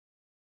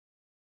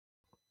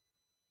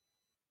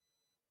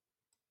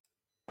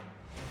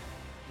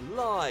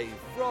Live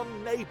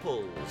from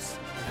Naples,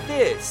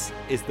 this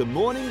is The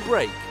Morning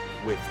Break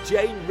with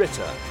Jane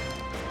Ritter.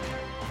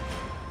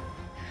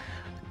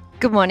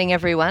 Good morning,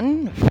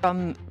 everyone,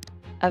 from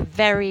a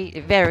very,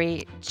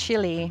 very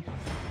chilly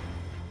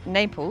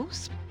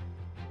Naples.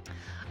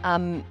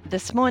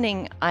 This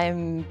morning I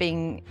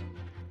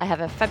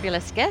have a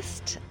fabulous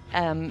guest,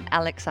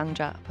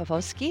 Alexandra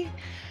Pawlowski,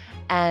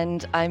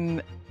 and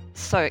I'm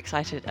so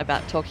excited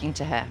about talking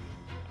to her.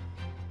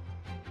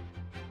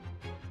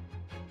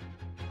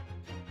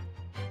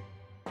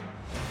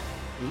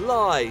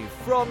 Live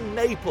from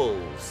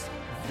Naples,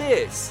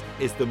 this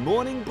is The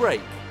Morning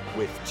Break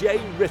with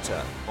Jane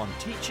Ritter on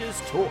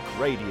Teachers Talk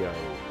Radio.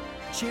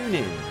 Tune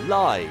in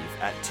live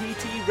at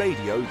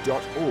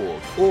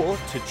ttradio.org, or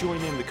to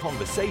join in the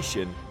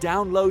conversation,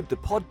 download the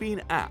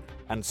Podbean app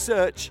and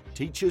search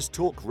Teachers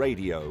Talk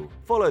Radio.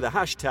 Follow the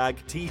hashtag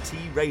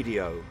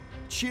TTRadio.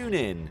 Tune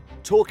in,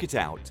 talk it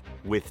out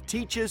with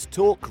Teachers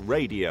Talk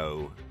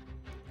Radio.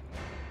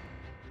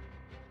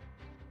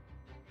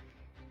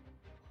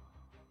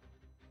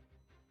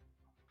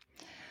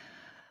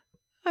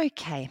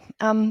 Okay,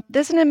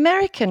 there's an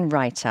American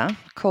writer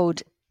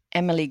called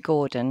Emily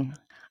Gordon.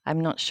 I'm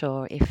not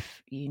sure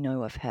if you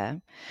know of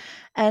her.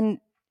 And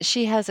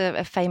she has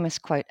a famous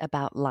quote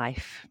about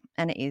life,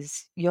 and it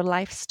is, "Your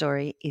life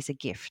story is a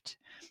gift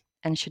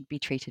and should be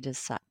treated as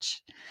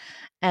such."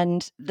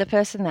 And the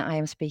person that I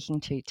am speaking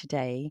to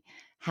today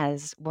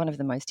has one of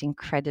the most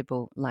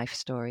incredible life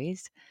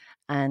stories.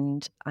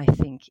 And I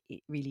think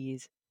it really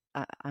is.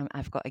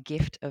 I've got a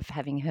gift of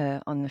having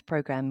her on the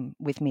program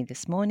with me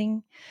this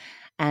morning.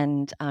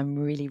 And I'm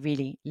really,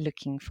 really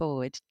looking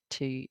forward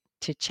to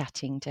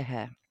chatting to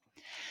her.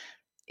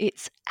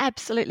 It's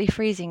absolutely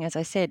freezing, as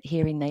I said,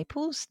 here in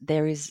Naples.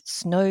 There is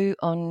snow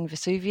on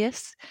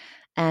Vesuvius,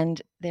 and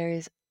there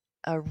is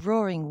a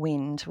roaring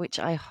wind, which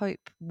I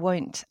hope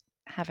won't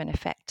have an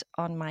effect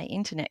on my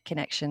internet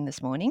connection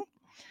this morning.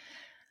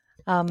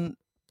 Good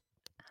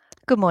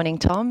morning,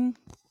 Tom.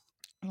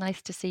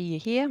 Nice to see you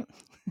here.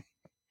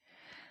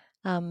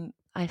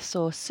 I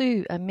saw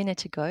Sue a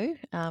minute ago.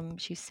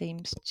 She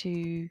seems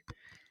to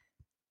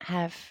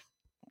have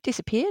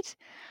disappeared.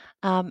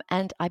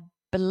 And I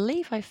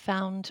believe I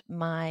found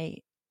my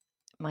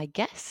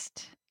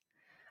guest.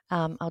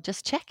 I'll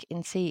just check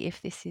and see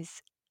if this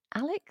is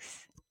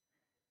Alex.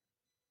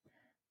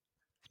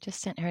 I've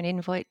just sent her an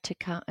invite to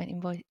an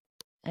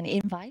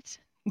invite,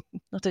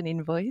 not an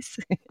invoice,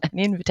 an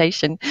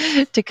invitation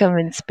to come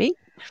and speak.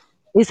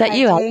 Is that Hi,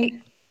 you, Alex?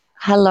 Jane.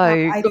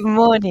 Hello. Good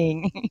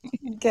morning.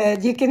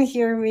 Good. You can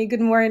hear me.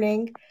 Good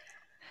morning.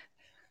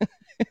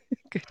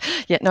 Good.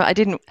 Yeah, no, I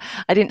didn't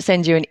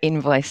send you an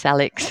invoice,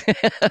 Alex.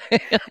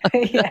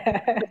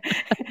 Yeah.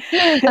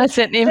 I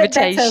sent an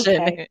invitation. That's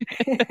okay.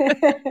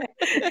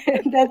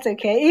 That's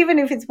okay. Even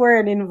if it were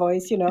an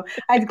invoice,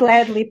 I'd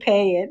gladly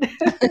pay it.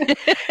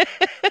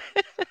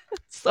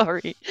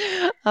 Sorry.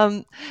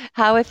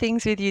 How are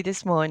things with you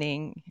this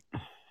morning?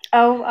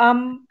 Oh,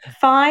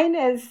 fine,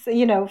 as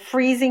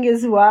freezing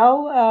as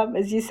well,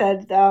 as you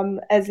said,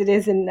 as it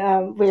is in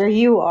where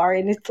you are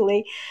in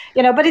Italy,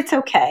 but it's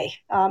okay.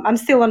 I'm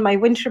still on my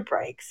winter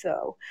break,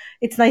 so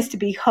it's nice to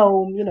be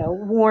home,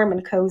 warm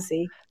and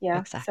cozy.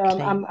 Yeah, Exactly.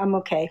 so I'm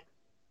okay.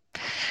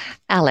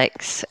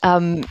 Alex,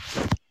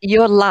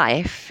 your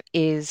life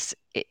is,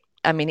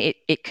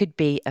 it could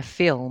be a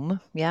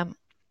film, yeah?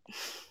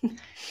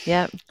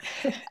 Yeah.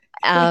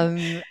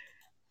 And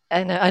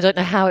I don't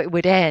know how it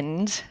would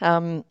end.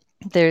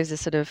 There's a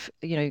sort of,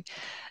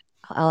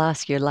 I'll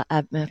ask you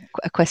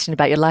a question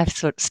about your life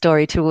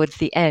story towards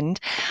the end.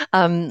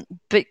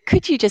 But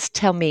could you just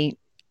tell me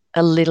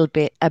a little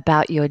bit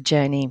about your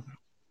journey,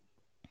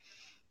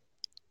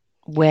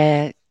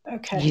 where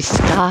you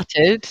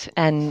started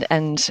and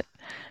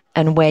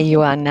where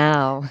you are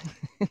now?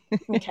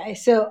 Okay,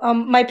 so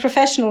my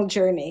professional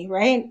journey,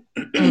 right?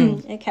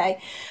 Okay.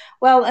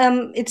 Well,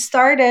 it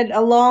started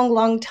a long,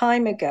 long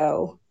time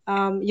ago.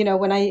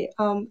 When I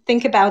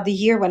think about the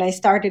year when I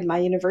started my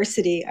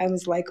university, I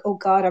was like, oh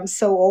God, I'm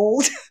so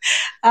old.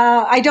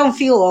 I don't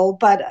feel old,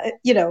 but,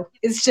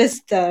 it's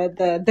just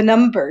the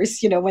numbers,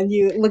 when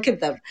you look at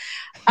them.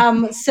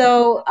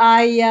 So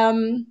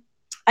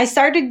I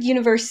started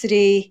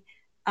university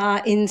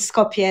in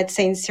Skopje at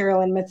St.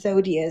 Cyril and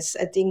Methodius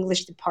at the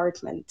English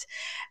department.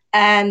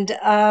 And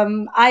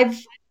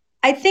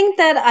I think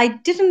that I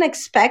didn't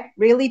expect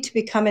really to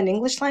become an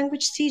English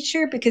language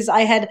teacher, because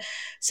I had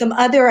some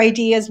other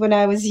ideas when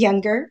I was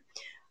younger.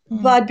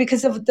 But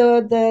because of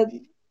the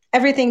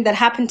everything that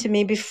happened to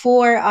me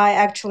before I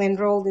actually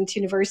enrolled into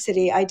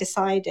university, I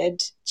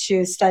decided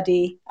to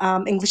study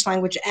English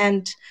language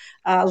and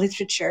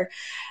literature.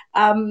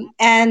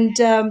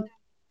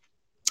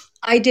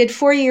 I did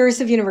 4 years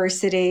of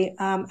university,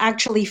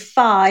 actually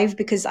 5,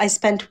 because I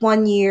spent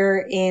 1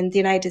 year in the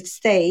United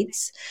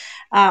States.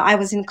 I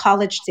was in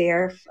college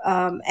there,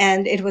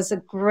 and it was a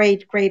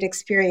great, great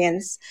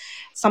experience,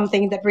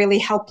 something that really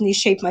helped me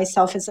shape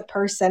myself as a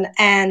person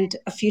and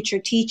a future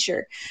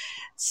teacher.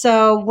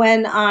 So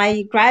when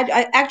I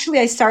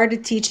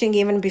started teaching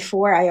even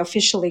before I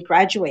officially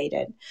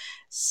graduated.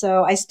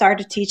 So I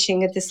started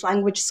teaching at this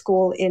language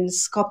school in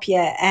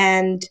Skopje,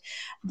 and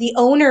the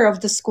owner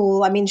of the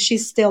school, I mean,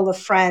 she's still a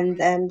friend,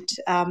 and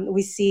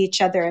we see each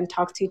other and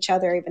talk to each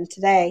other even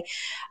today.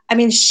 I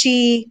mean,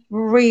 she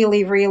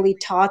really, really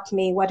taught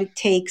me what it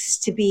takes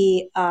to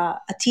be a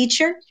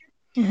teacher,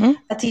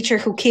 a teacher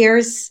who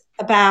cares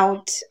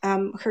about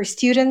her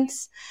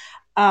students,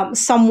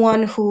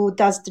 someone who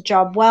does the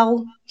job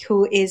well,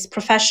 who is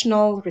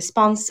professional,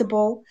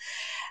 responsible.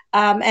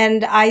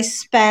 And I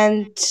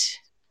spent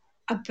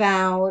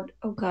about,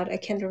 oh God, I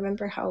can't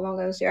remember how long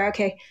I was there.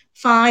 Okay,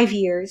 5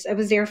 years. I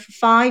was there for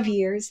 5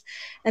 years.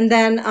 And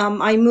then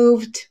I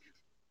moved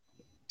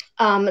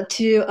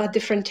to a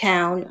different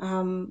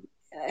town.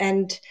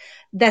 And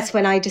that's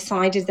when I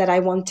decided that I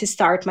want to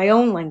start my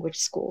own language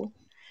school.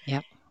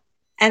 Yep.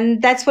 And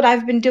that's what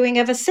I've been doing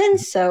ever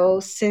since. So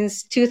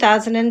since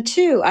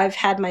 2002, I've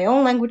had my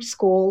own language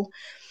school.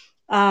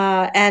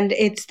 And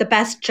it's the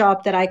best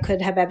job that I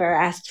could have ever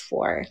asked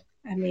for.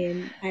 I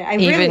mean, I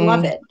really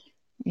love it.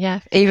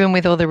 Yeah, even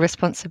with all the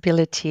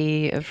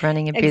responsibility of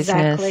running a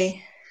business.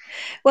 Exactly.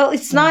 Well,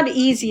 it's not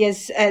easy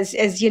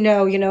as you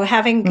know,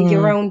 having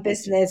your own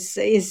business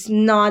is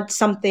not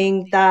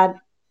something that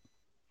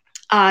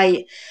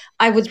I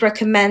would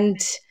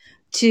recommend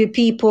to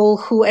people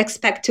who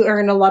expect to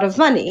earn a lot of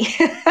money.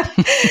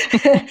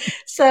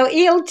 So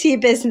ELT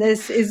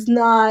business is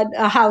not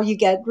how you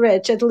get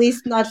rich, at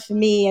least not for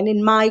me and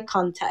in my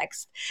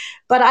context.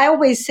 But I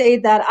always say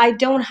that I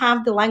don't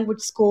have the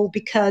language school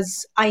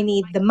because I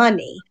need the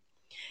money.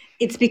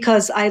 It's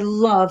because I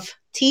love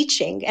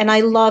teaching and I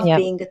love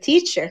being a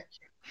teacher.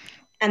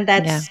 And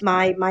that's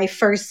my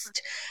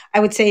first, I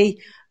would say,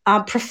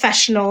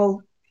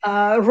 professional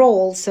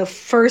role. So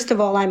first of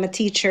all, I'm a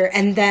teacher,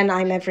 and then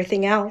I'm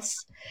everything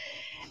else.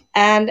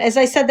 And as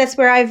I said, that's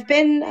where I've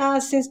been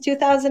since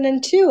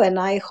 2002, and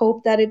I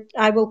hope that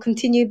I will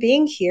continue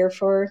being here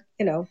for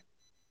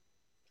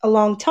a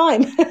long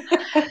time.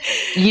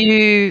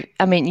 You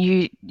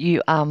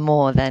are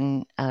more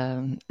than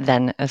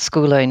a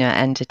school owner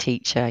and a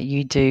teacher.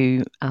 You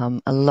do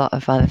a lot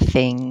of other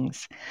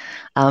things,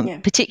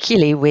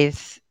 particularly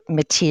with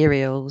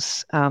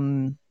materials.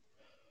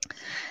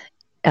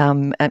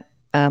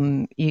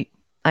 I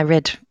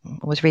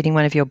was reading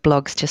one of your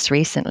blogs just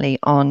recently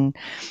on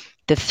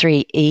the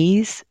 3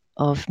 E's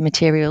of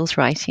materials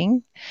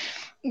writing.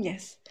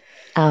 Yes.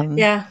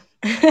 Yeah.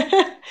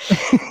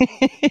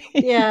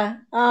 Yeah.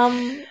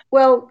 I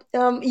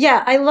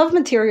love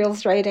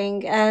materials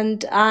writing,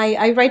 and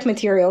I write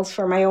materials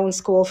for my own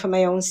school, for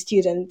my own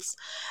students.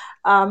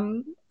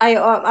 I'm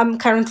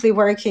currently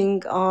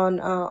working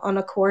on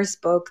a course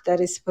book that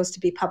is supposed to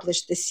be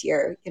published this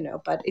year,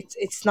 but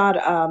it's not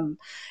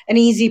an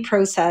easy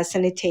process,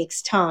 and it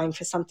takes time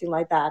for something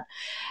like that.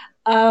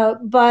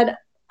 But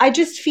I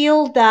just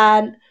feel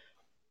that,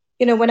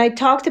 when I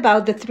talked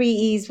about the 3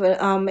 E's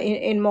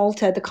in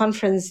Malta at the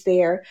conference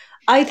there,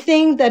 I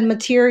think that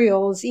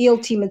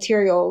ELT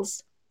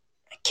materials,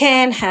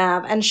 can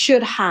have and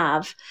should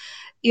have,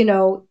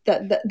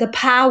 the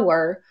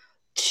power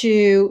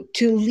to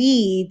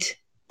lead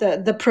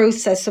the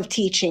process of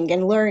teaching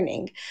and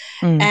learning.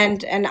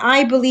 And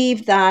I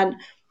believe that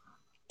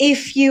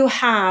if you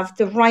have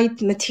the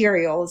right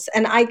materials,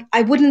 and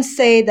I wouldn't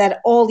say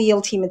that all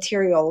ELT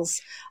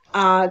materials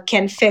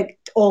can fit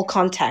all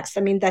contexts. I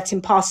mean, that's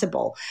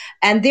impossible.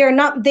 And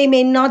they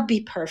may not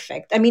be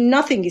perfect. I mean,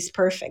 nothing is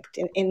perfect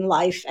in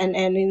life and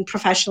in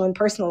professional and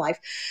personal life.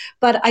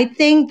 But I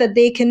think that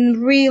they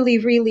can really,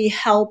 really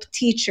help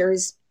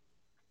teachers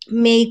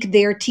make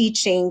their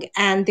teaching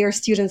and their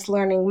students'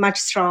 learning much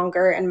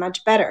stronger and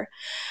much better.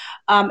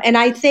 And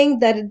I think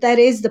that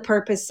is the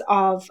purpose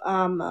of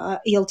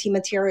ELT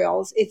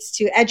materials. It's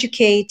to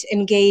educate,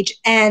 engage,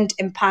 and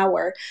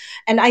empower.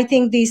 And I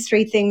think these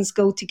 3 things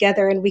go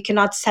together, and we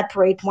cannot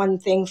separate one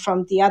thing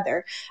from the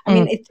other. I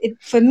mean,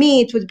 for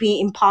me, it would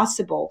be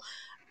impossible.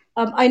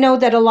 I know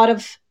that a lot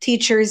of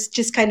teachers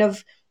just kind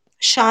of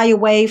shy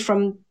away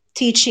from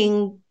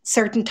teaching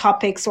certain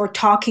topics or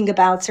talking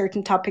about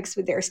certain topics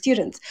with their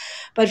students.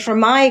 But from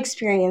my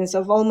experience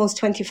of almost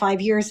 25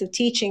 years of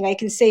teaching, I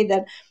can say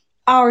that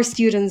our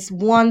students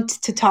want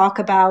to talk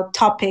about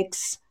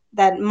topics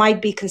that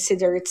might be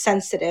considered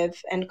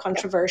sensitive and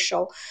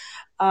controversial.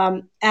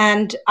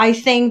 And I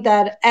think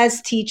that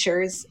as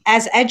teachers,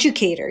 as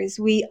educators,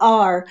 we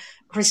are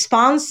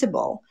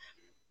responsible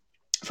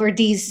for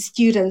these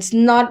students,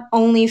 not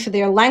only for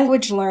their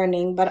language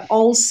learning, but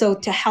also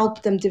to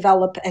help them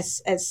develop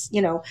as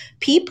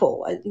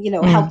people,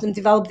 help them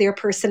develop their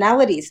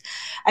personalities.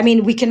 I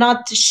mean, we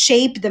cannot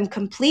shape them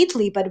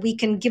completely, but we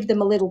can give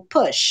them a little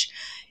push,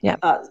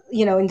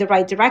 in the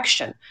right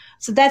direction.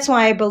 So that's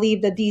why I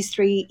believe that these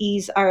 3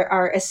 E's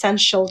are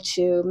essential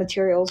to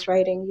materials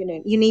writing.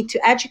 You need to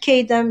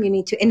educate them, you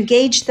need to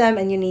engage them,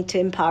 and you need to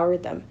empower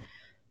them.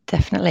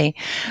 Definitely.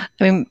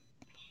 I mean,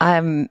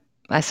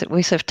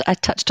 I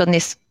touched on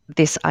this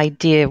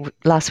idea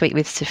last week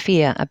with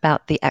Sophia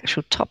about the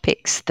actual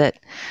topics that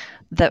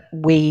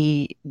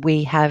we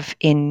have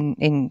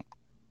in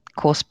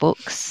course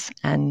books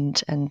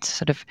and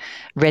sort of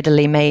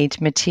readily made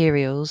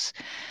materials,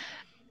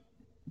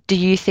 do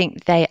you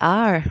think they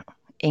are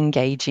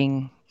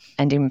engaging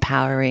and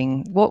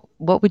empowering?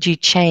 What would you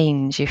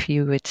change if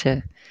you were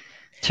to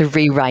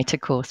rewrite a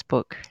course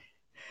book?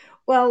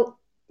 Well,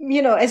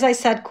 as I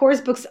said,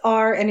 course books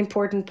are an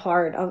important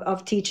part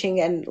of teaching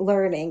and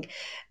learning,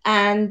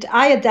 and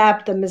I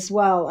adapt them as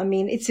well. I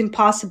mean, it's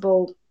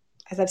impossible,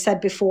 as I've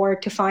said before,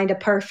 to find a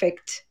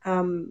perfect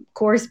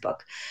course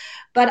book.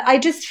 But I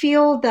just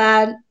feel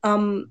that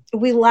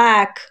we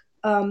lack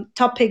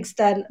topics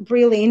that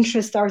really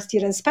interest our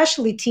students,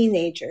 especially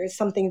teenagers,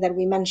 something that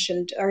we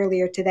mentioned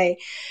earlier today.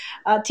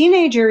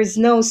 Teenagers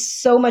know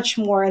so much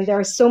more, and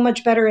they're so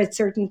much better at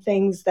certain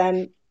things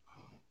than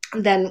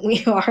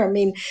we are. I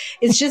mean,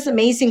 it's just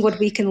amazing what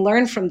we can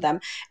learn from them.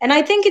 And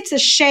I think it's a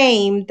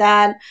shame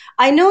that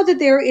I know that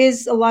there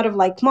is a lot of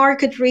like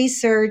market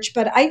research,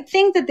 but I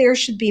think that there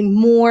should be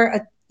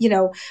more,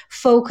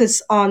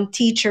 focus on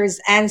teachers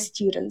and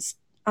students.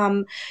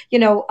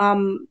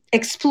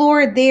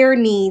 Explore their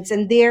needs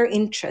and their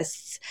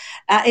interests.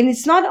 And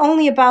it's not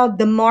only about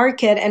the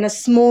market and a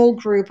small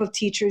group of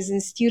teachers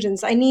and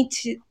students. I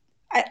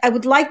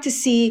would like to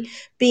see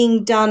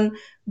being done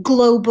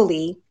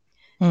globally,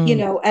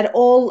 at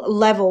all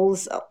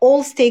levels.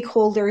 All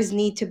stakeholders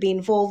need to be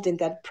involved in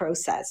that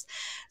process.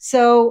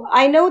 So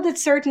I know that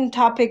certain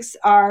topics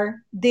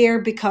are there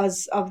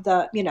because of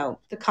the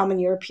common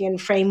European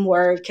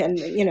framework and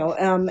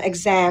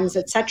exams,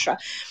 etc.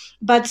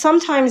 But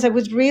sometimes I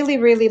would really,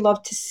 really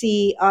love to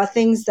see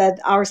things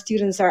that our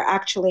students are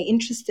actually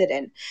interested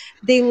in.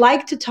 They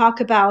like to talk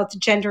about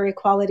gender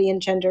equality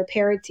and gender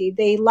parity.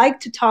 They like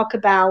to talk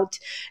about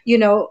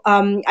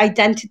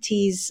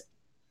identities,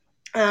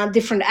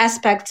 different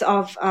aspects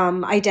of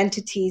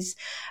identities.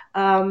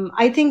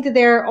 I think that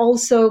they're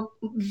also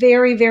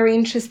very, very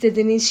interested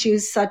in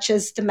issues such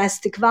as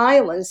domestic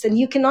violence, and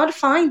you cannot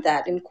find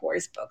that in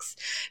course books,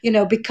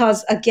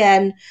 because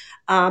again,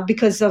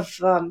 because of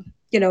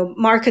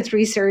market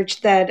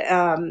research that,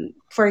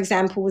 for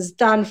example, was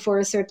done for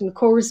a certain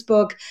course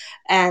book,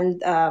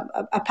 and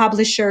a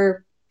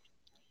publisher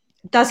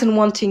doesn't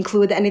want to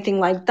include anything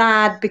like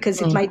that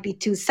because it might be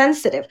too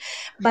sensitive.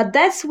 But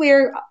that's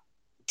where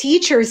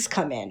teachers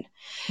come in,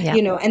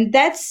 and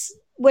that's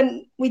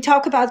when we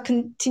talk about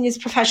continuous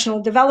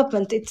professional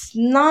development. It's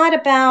not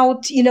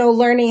about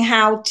learning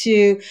how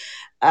to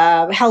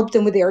help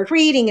them with their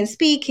reading and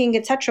speaking,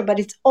 etc., but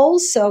it's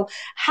also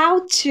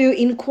how to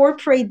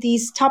incorporate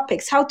these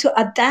topics, how to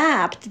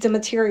adapt the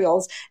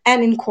materials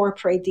and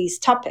incorporate these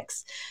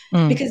topics,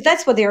 because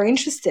that's what they're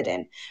interested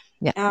in.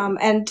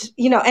 And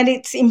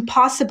it's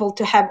impossible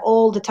to have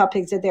all the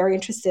topics that they're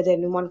interested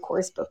in one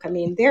course book. I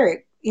mean,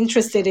 they're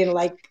interested in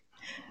like,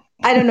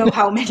 I don't know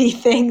how many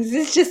things.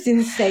 It's just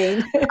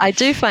insane. I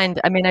do find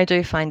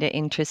it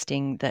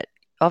interesting that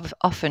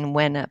often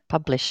when a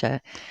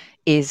publisher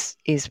is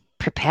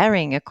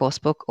preparing a course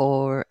book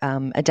or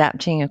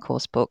adapting a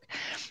course book,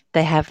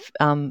 they have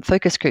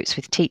focus groups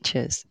with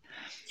teachers,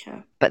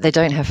 but they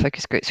don't have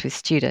focus groups with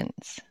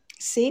students.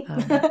 See,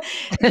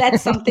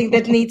 that's something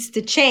that needs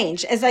to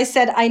change. As I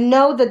said, I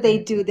know that they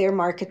do their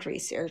market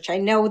research. I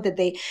know that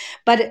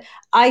but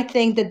I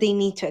think that they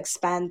need to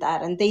expand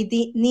that, and they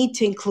need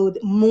to include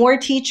more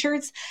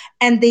teachers,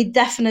 and they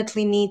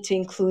definitely need to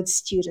include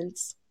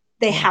students.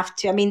 They have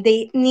to. I mean,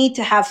 they need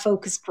to have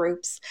focus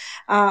groups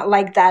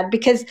like that,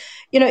 because,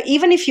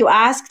 even if you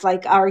ask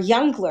like our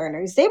young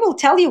learners, they will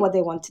tell you what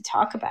they want to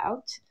talk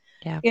about.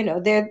 Yeah.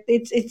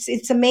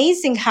 It's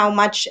amazing how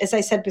much, as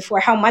I said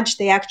before, how much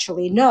they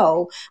actually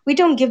know. We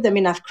don't give them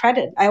enough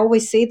credit. I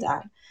always say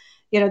that.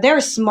 They're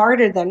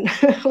smarter than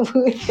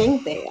we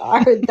think they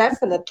are,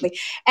 definitely.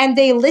 And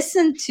they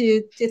listen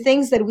to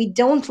things that we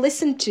don't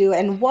listen to,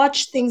 and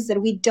watch things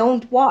that we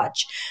don't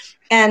watch.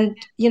 And,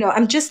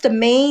 I'm just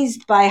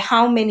amazed by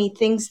how many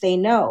things they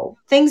know,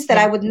 things that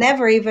I would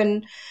never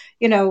even,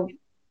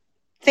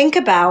 think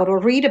about or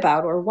read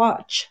about or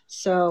watch.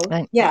 So,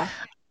 yeah.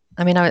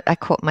 I mean, I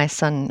caught my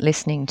son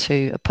listening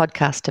to a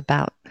podcast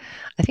about,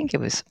 I think it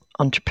was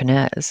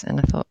entrepreneurs, and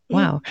I thought,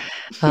 wow,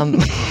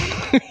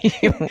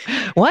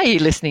 why are you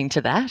listening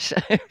to that?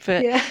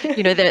 But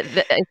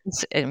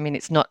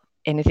it's not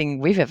anything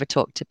we've ever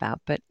talked about,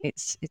 but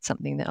it's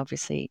something that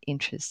obviously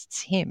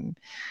interests him.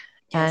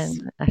 Yes.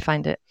 And I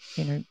find it,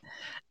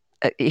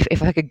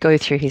 if I could go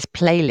through his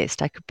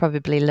playlist, I could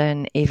probably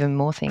learn even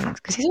more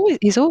things, because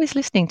he's always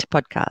listening to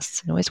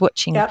podcasts and always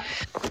watching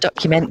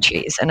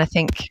documentaries. And I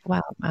think,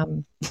 wow,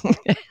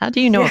 how do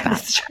you know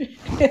about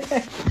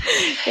it?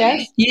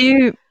 Yes.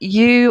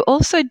 You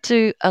also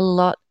do a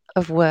lot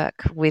of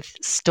work with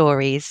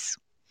stories.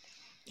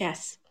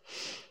 Yes.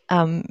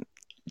 Do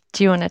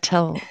you want to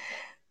tell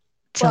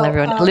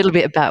everyone a little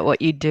bit about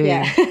what you do?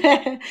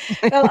 Yeah.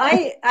 Well,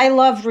 I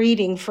love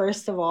reading,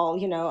 first of all.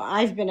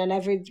 I've been an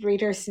avid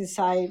reader since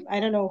I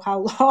don't know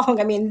how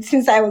long. I mean,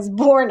 since I was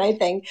born, I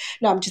think.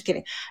 No, I'm just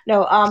kidding.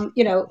 No,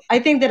 I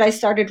think that I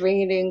started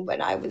reading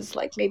when I was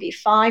like maybe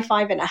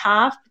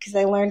 5.5, because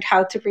I learned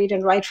how to read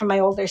and write from my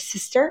older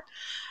sister.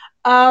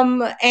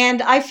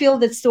 And I feel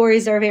that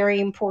stories are very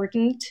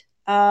important,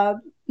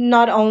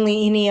 not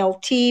only in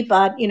ELT,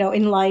 but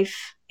in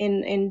life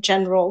in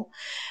general.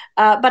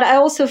 But I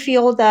also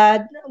feel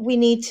that we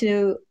need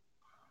to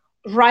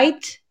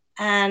write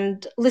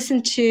and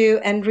listen to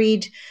and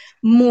read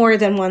more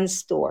than one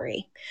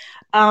story.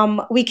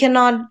 We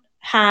cannot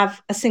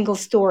have a single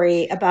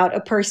story about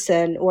a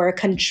person or a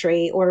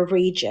country or a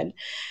region.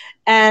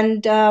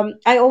 And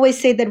I always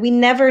say that we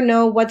never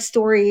know what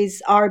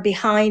stories are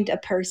behind a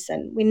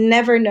person. We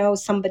never know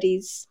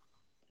somebody's,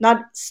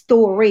 not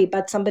story,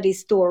 but somebody's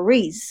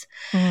stories,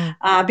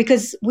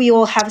 because we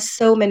all have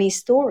so many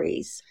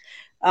stories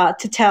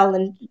to tell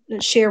and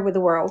share with the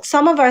world.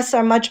 Some of us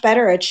are much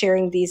better at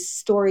sharing these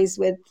stories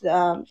with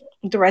the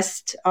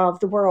rest of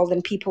the world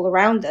and people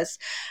around us.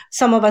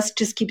 Some of us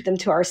just keep them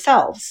to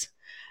ourselves.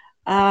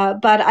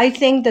 But I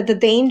think that the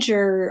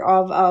danger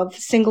of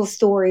single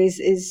stories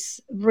is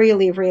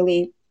really,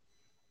 really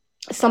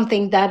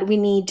something that we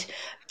need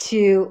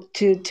to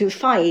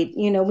fight.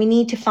 We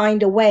need to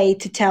find a way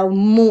to tell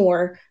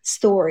more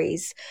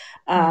stories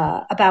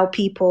about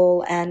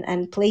people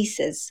and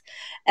places,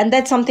 and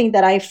that's something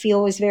that I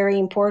feel is very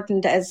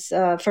important as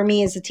for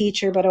me as a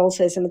teacher, but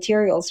also as a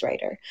materials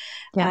writer.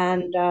 Yeah.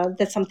 And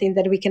that's something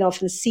that we can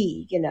often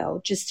see,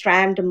 just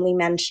randomly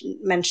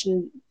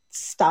mention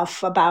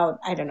stuff about,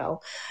 I don't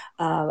know,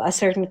 a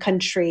certain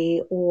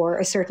country or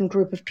a certain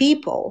group of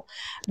people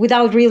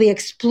without really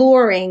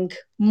exploring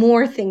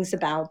more things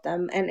about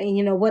them,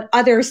 and what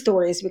other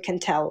stories we can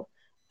tell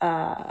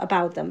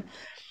about them.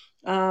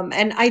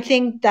 And I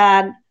think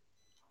that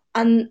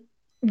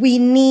we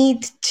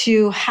need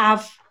to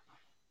have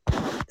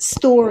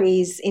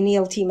stories in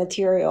ELT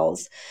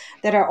materials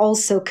that are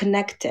also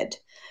connected.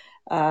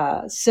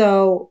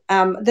 So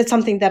that's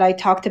something that I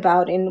talked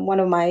about in one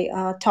of my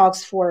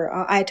talks for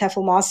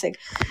IATEFL MOSIG.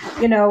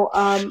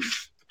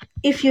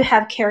 If you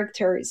have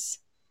characters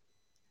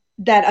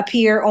that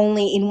appear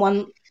only in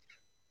one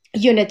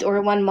unit or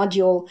one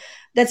module,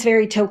 that's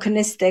very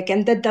tokenistic,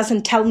 and that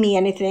doesn't tell me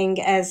anything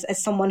as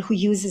someone who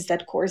uses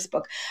that course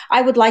book.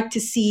 I would like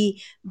to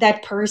see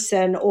that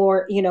person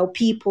or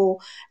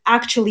people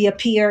actually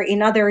appear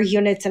in other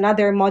units and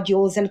other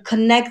modules and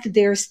connect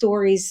their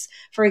stories,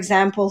 for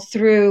example,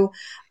 through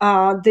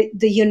the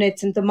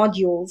units and the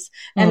modules.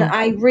 And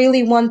I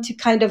really want to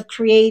kind of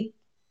create,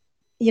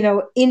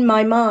 in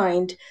my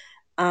mind,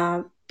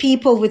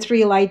 people with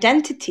real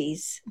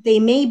identities. They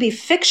may be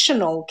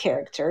fictional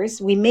characters.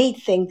 We may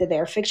think that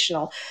they're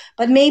fictional,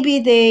 but maybe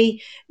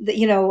the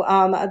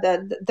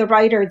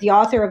writer, the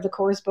author of the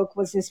course book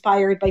was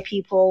inspired by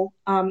people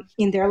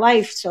in their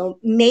life. So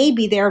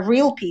maybe they're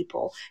real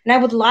people. And I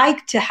would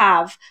like to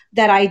have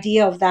that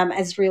idea of them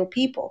as real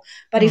people.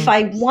 But if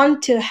I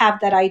want to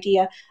have that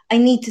idea, I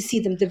need to see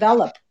them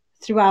develop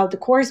throughout the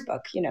course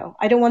book.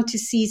 I don't want to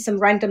see some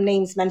random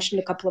names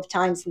mentioned a couple of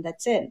times and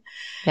that's it.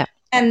 Yeah.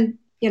 And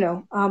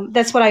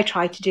that's what I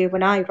try to do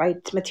when I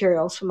write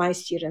materials for my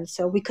students.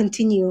 So we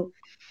continue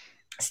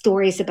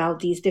stories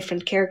about these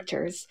different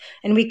characters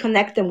and we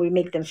connect them. We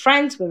make them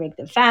friends. We make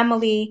them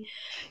family.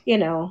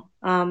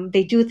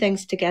 They do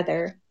things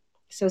together.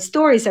 So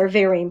stories are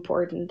very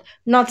important.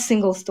 Not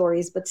single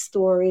stories, but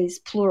stories,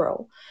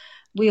 plural.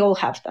 We all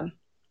have them.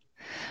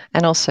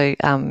 And also,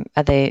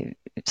 are they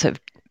sort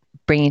of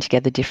bringing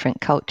together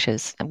different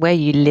cultures? Where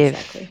you live,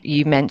 exactly.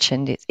 You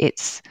mentioned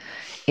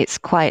it's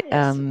quite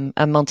a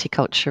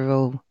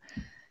multicultural.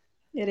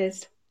 It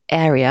is.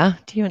 Area.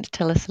 Do you want to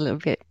tell us a little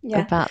bit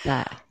about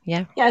that?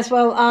 Yeah. Yes.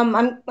 Well,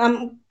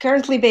 I'm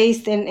currently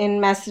based in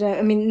Macedonia.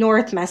 I mean,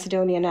 North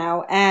Macedonia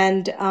now,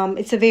 and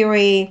it's a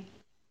very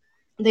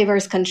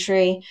diverse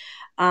country.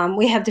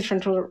 We have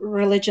different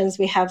religions.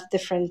 We have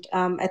different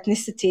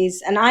ethnicities,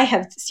 and I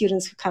have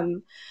students who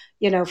come,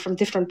 from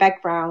different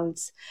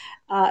backgrounds.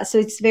 So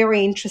it's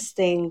very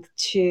interesting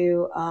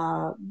to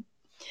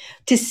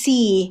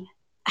see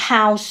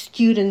how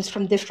students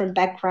from different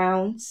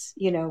backgrounds,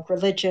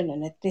 religion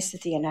and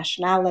ethnicity and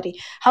nationality,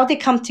 how they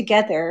come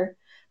together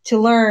to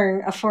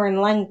learn a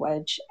foreign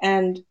language,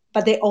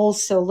 but they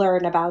also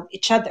learn about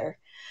each other.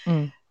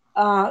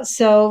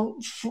 So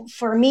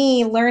for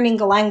me, learning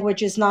a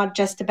language is not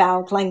just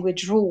about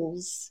language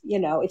rules.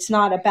 It's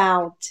not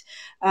about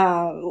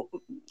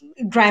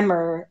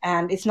grammar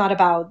and it's not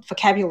about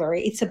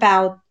vocabulary. It's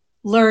about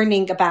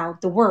learning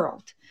about the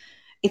world.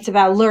 It's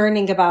about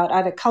learning about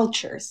other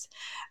cultures.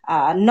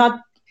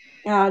 Not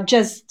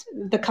just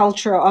the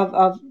culture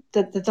of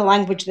the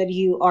language that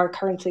you are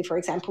currently, for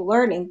example,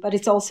 learning, but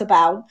it's also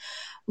about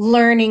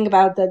learning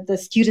about the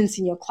students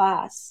in your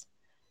class,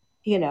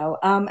 and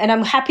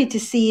I'm happy to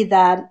see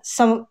that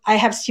I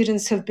have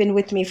students who've been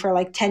with me for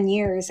like 10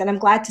 years, and I'm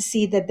glad to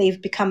see that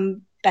they've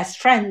become best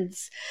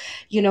friends,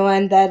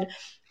 and that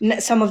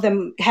some of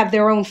them have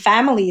their own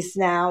families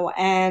now.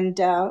 And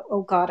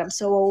oh God, I'm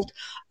so old.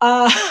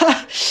 Don't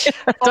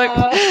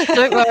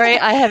worry,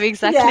 I have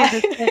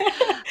exactly the same.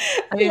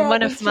 I mean,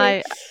 one of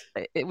my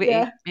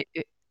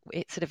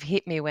it sort of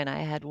hit me when I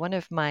had one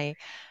of my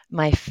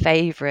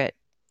favorite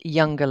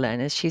younger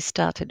learners. She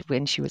started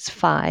when she was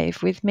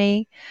 5 with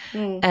me,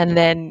 and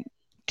then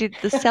did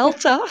the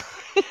CELTA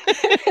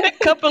a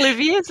couple of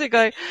years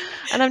ago,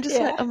 and I'm just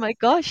like, Yeah. oh my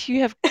gosh,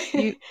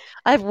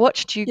 I've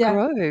watched you Yeah.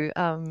 grow.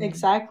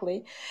 Exactly.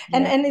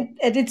 And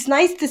Yeah. it's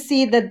nice to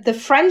see that the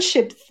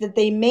friendships that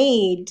they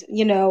made,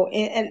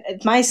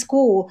 at my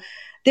school,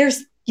 there's,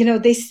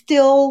 they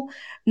still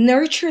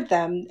nurture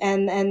them,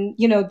 and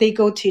they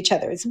go to each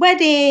other's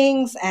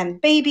weddings and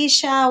baby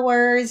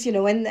showers,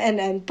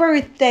 and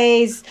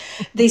birthdays.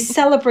 They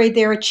celebrate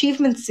their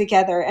achievements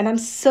together. And I'm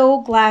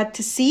so glad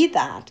to see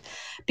that,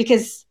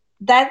 because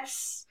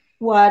that's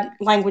what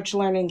language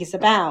learning is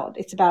about.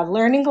 It's about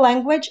learning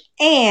language,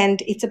 and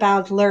it's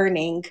about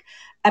learning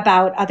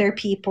about other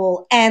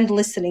people and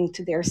listening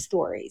to their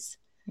stories.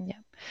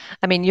 Yeah.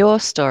 I mean,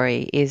 your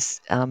story is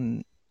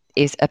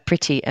a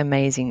pretty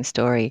amazing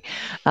story,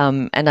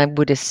 and I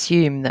would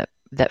assume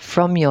that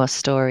from your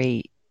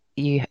story,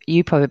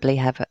 you probably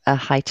have a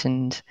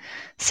heightened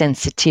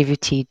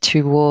sensitivity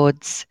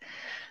towards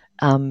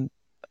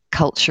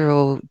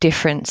cultural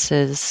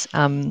differences.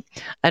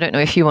 I don't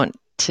know if you want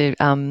to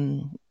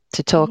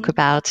talk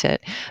about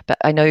it, but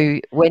I know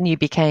when you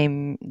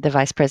became the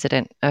vice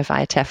president of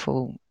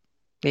IATEFL,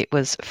 it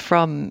was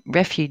from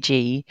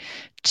refugee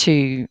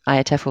to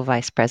IATEFL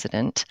vice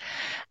president,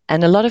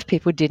 and a lot of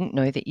people didn't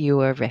know that you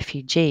were a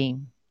refugee.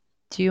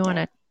 Do you want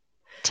Yeah. to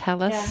tell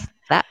Yeah. us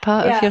that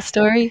part of Yeah. your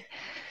story?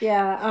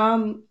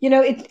 Yeah.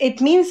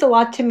 It means a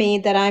lot to me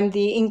that I'm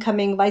the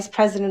incoming vice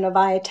president of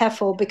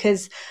IATEFL,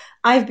 because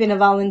I've been a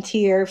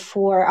volunteer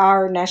for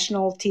our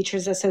National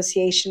Teachers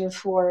Association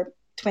for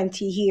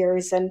 20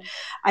 years, and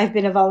I've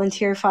been a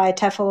volunteer for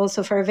IATEFL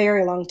also for a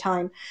very long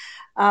time.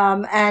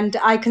 And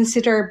I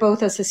consider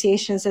both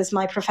associations as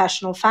my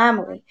professional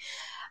family.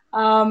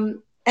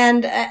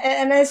 And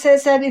as I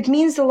said, it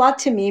means a lot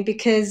to me,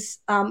 because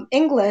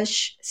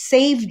English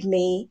saved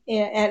me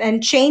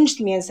and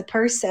changed me as a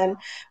person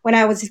when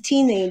I was a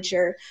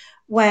teenager,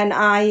 when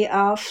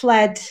I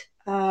fled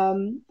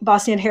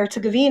Bosnia and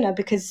Herzegovina,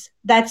 because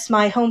that's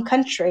my home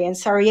country, and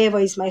Sarajevo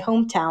is my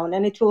hometown,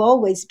 and it will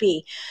always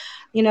be.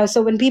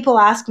 So when people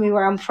ask me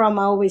where I'm from,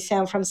 I always say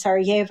I'm from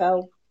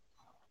Sarajevo.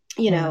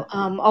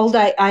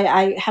 Although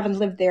I haven't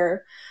lived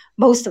there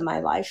most of my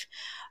life.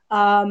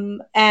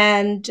 When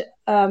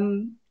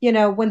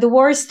the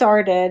war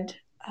started,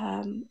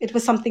 it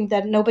was something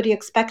that nobody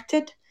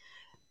expected.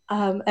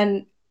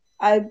 And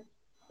I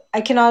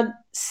cannot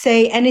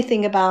say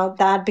anything about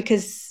that,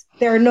 because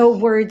there are no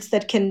words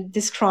that can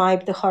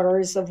describe the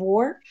horrors of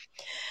war.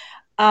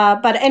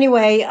 But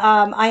anyway,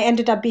 I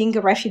ended up being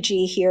a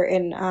refugee here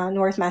in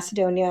North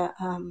Macedonia,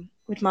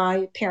 with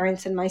my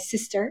parents and my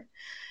sister.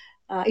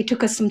 It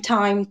took us some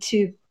time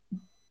to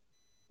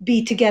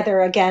be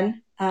together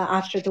again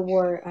after the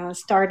war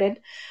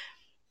started.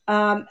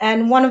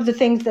 And one of the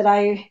things that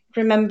I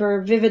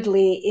remember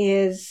vividly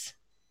is,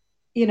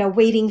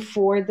 waiting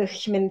for the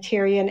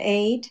humanitarian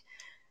aid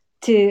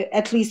to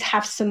at least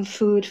have some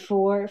food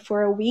for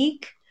a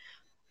week.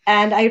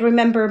 And I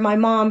remember my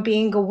mom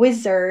being a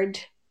wizard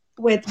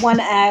with one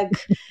egg,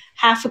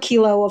 half a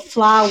kilo of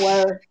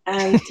flour,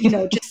 and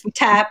just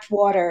tap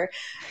water.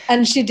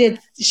 And she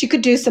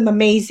could do some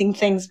amazing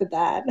things with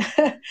that.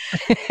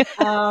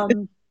 I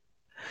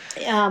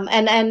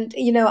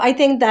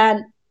think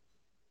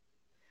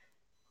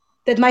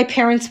that my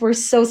parents were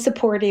so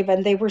supportive,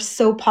 and they were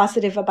so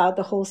positive about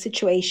the whole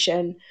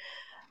situation.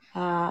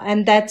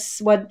 And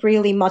that's what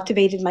really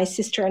motivated my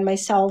sister and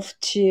myself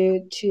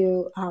to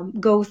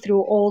go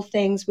through all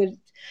things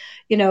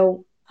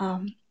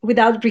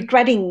without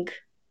regretting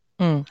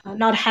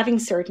not having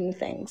certain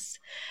things,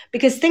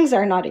 because things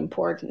are not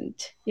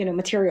important.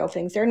 Material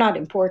things, they're not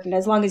important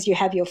as long as you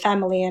have your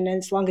family, and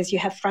as long as you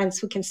have friends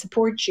who can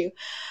support you.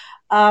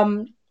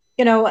 um,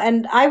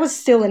 and I was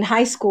still in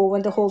high school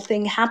when the whole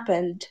thing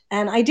happened,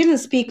 and I didn't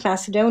speak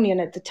Macedonian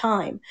at the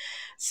time.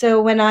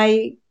 So when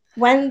I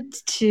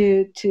went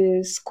to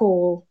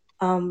school,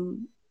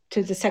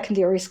 to the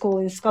secondary school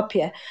in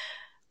Skopje,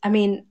 I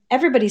mean,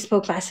 everybody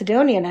spoke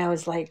Macedonian. I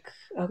was like,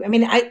 I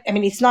mean,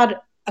 it's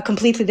not a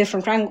completely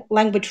different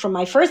language from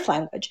my first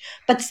language,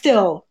 but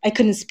still, I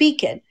couldn't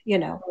speak it.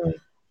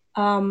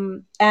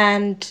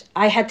 And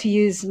I had to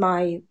use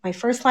my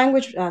first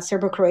language,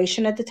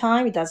 Serbo-Croatian at the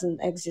time. It doesn't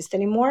exist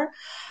anymore.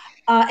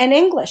 And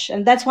English.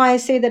 And that's why I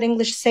say that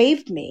English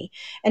saved me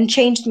and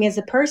changed me as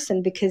a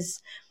person, because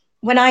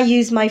when I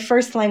use my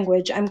first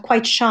language, I'm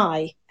quite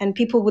shy, and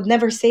people would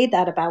never say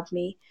that about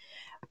me.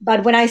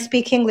 But when I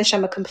speak English,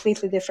 I'm a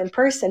completely different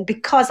person,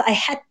 because I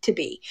had to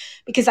be,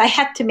 because I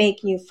had to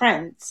make new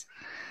friends.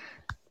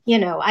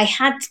 I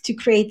had to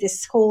create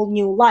this whole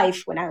new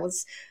life when I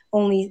was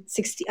only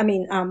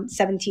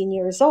 17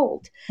 years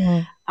old.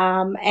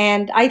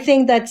 And I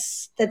think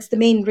that's the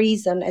main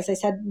reason, as I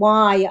said,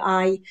 why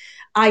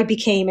I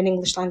became an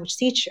English language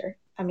teacher.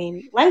 I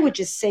mean,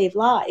 languages save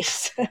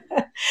lives.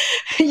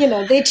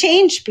 They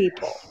change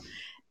people,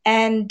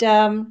 and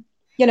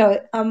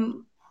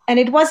and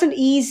it wasn't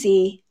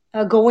easy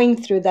going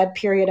through that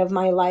period of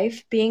my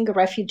life, being a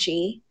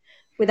refugee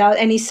without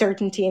any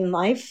certainty in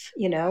life.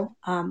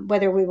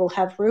 Whether we will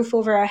have roof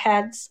over our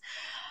heads.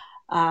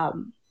 I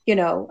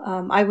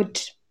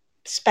would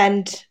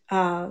spend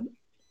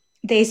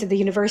days at the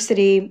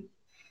university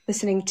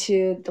listening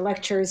to the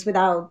lectures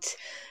without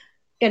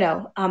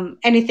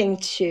anything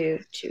to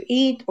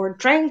eat or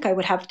drink. I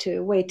would have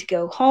to wait to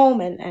go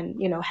home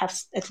and have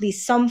at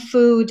least some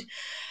food,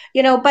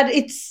 but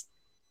it's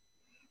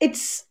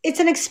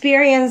an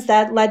experience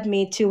that led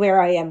me to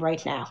where I am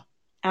right now.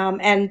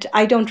 And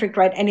I don't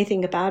regret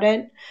anything about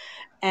it.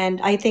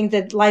 And I think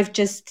that life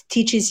just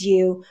teaches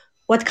you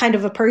what kind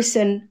of a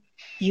person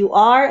you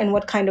are and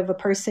what kind of a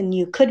person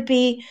you could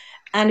be.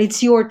 And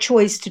it's your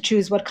choice to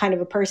choose what kind of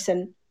a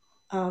person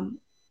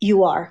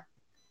you are.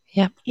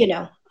 Yeah.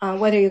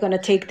 Whether you're going to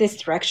take this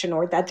direction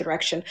or that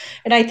direction.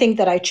 And I think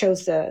that I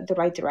chose the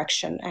right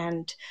direction.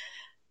 And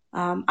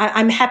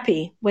I'm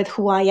happy with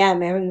who I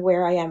am and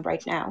where I am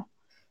right now.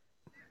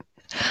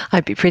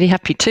 I'd be pretty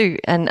happy too.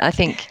 And I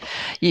think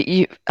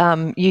you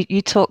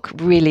talk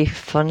really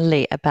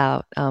fondly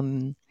about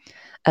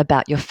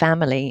your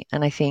family,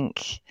 and I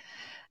think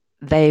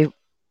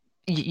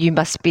you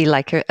must be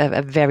like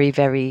a very,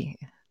 very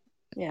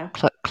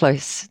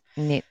close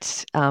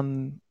knit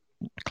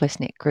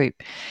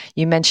group.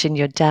 You mentioned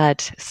your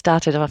dad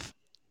started off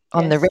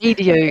on the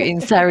radio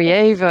in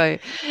Sarajevo,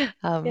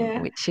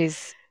 which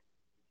is,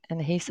 and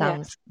he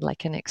sounds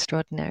like an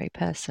extraordinary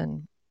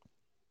person.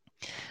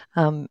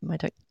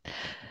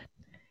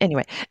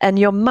 Anyway, and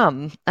your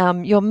mum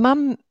both your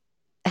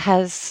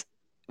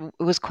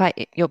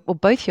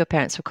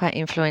parents were quite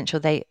influential.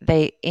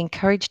 They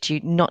encouraged you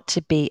not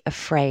to be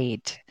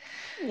afraid.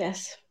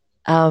 Yes.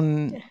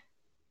 Yeah.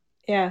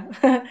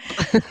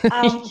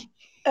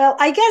 Well,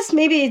 I guess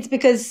maybe it's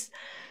because,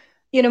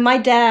 my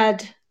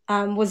dad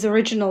was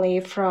originally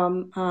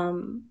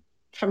from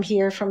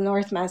here, from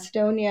North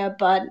Macedonia,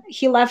 but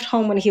he left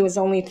home when he was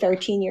only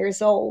 13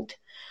 years old.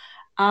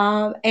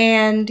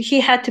 And he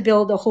had to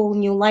build a whole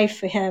new life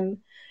for him.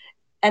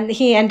 And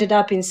he ended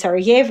up in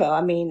Sarajevo.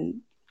 I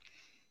mean,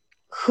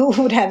 who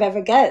would have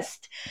ever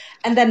guessed?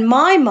 And then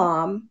my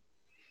mom,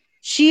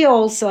 she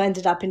also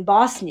ended up in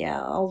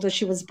Bosnia, although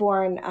she was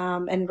born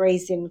and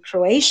raised in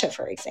Croatia,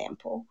 for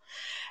example.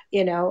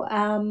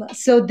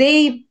 So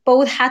they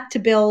both had to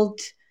build,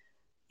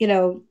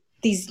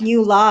 these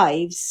new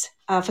lives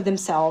for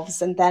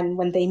themselves. And then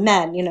when they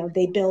met,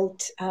 they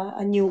built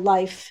a new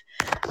life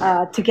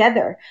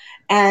together.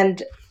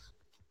 And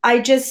I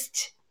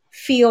just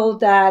feel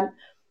that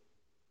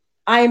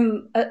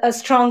I'm a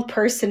strong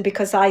person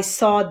because I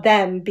saw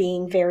them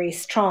being very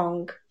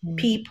strong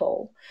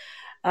people.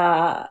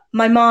 My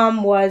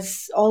mom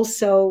was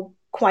also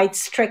quite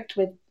strict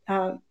with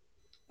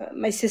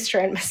my sister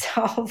and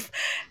myself.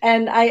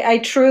 And I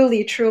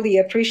truly, truly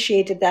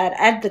appreciated that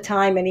at the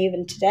time and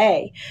even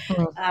today,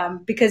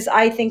 because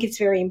I think it's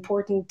very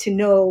important to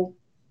know,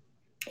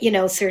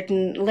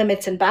 certain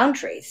limits and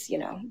boundaries,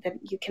 that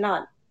you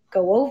cannot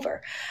go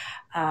over.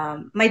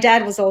 My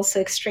dad was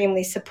also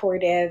extremely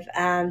supportive,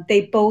 and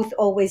they both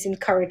always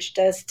encouraged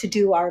us to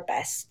do our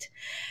best.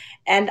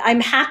 And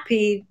I'm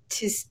happy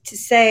to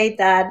say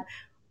that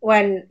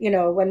when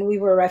we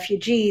were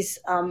refugees,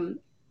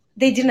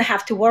 they didn't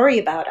have to worry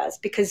about us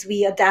because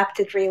we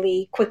adapted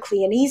really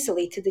quickly and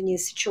easily to the new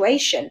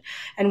situation,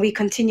 and we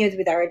continued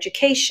with our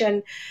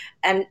education.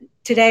 And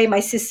today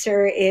my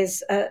sister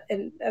is a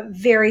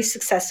very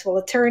successful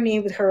attorney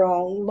with her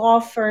own law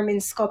firm in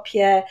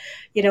Skopje,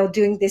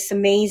 doing this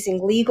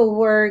amazing legal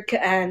work.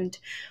 And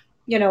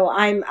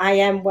I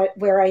am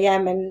where I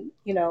am, and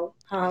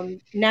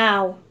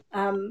now.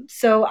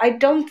 So I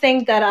don't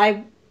think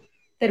that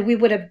we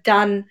would have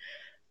done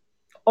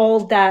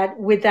all that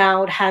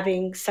without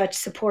having such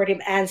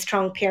supportive and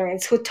strong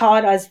parents who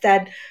taught us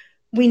that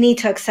we need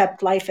to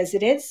accept life as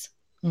it is,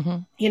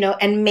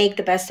 and make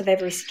the best of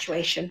every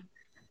situation.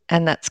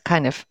 And that's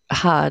kind of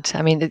hard.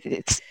 I mean,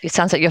 it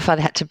sounds like your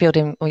father had to build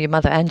him, or your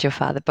mother and your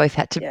father both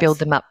had to build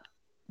them up,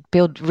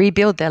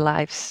 rebuild their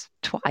lives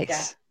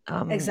twice.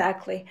 Yeah,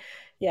 exactly.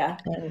 Yeah.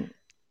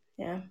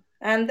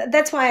 And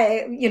that's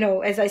why,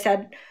 as I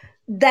said,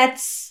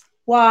 that's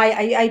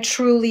why I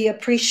truly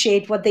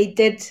appreciate what they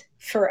did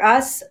for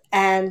us.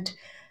 And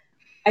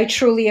I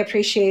truly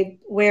appreciate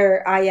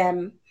where I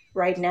am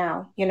right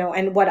now,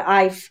 and what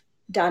I've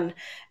done.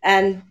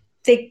 And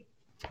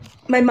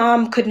my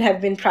mom couldn't have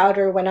been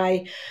prouder when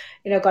I,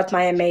 got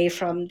my MA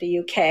from the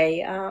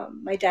UK.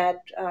 My dad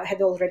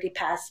had already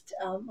passed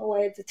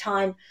away at the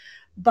time,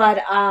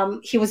 but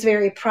he was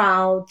very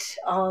proud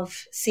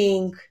of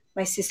seeing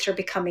my sister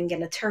becoming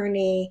an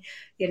attorney,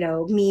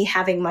 me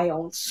having my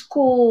own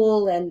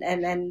school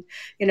and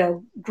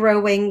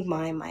growing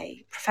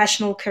my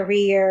professional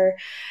career.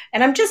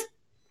 And I'm just,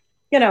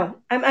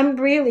 I'm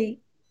really,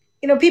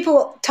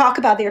 people talk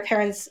about their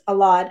parents a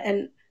lot,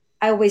 and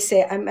I always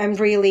say I'm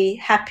really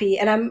happy,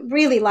 and I'm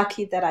really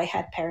lucky that I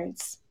had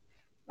parents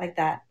like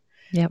that.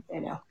 Yep.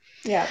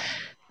 Yeah.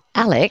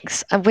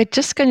 Alex, we're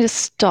just going to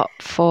stop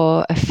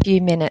for a few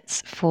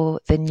minutes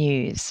for the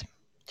news.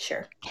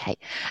 Sure. Okay.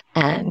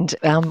 And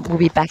we'll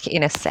be back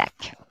in a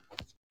sec.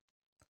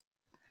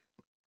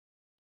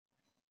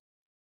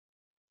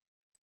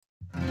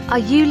 Are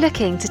you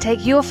looking to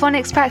take your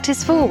phonics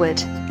practice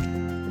forward?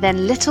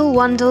 Then Little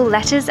Wandle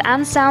Letters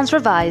and Sounds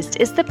Revised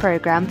is the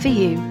programme for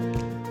you.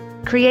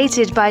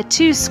 Created by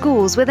two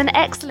schools with an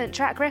excellent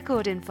track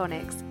record in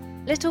phonics,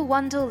 Little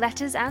Wandle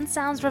Letters and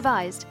Sounds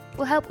Revised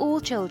will help all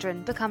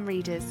children become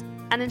readers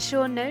and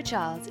ensure no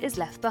child is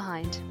left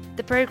behind.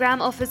 The programme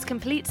offers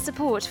complete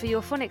support for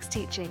your phonics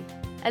teaching,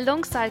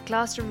 alongside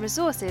classroom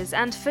resources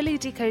and fully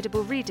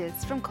decodable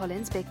readers from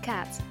Collins Big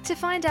Cat. To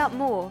find out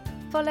more,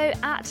 follow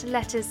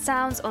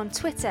 @LettersSounds on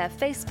Twitter,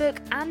 Facebook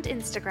and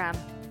Instagram,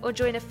 or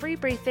join a free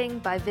briefing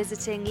by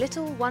visiting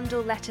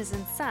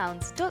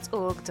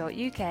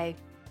littlewandlelettersandsounds.org.uk.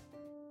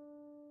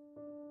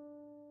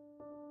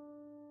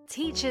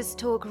 Teachers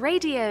Talk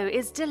Radio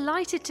is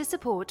delighted to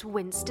support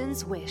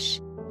Winston's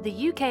Wish,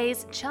 the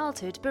UK's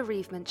childhood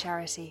bereavement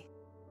charity.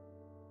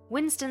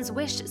 Winston's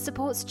Wish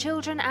supports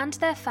children and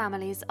their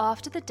families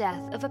after the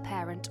death of a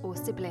parent or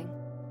sibling.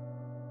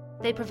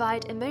 They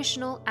provide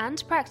emotional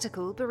and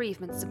practical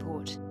bereavement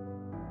support.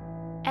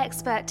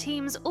 Expert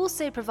teams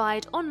also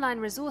provide online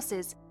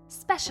resources,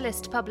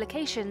 specialist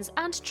publications,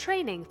 and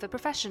training for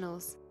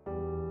professionals.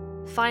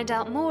 Find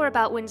out more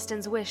about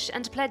Winston's Wish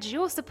and pledge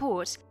your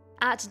support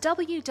at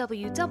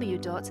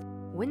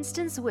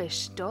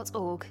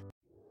www.winstonswish.org.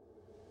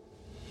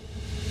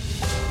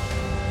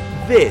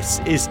 This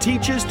is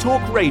Teachers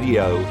Talk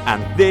Radio,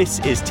 and this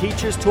is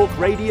Teachers Talk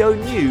Radio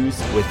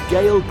News with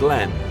Gail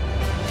Glenn.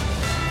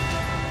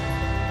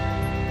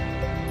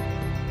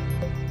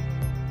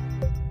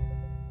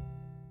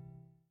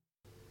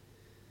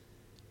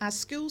 As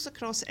schools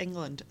across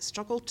England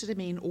struggle to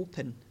remain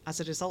open as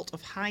a result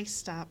of high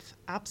staff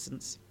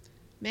absence,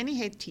 many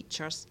head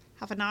teachers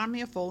have an army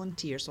of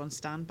volunteers on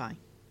standby.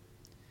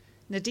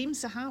 Nadeem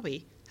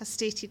Zahawi has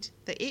stated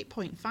that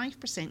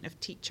 8.5% of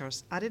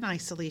teachers are in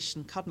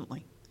isolation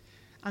currently,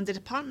 and the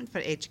Department for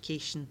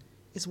Education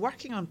is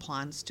working on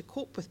plans to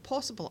cope with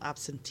possible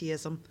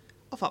absenteeism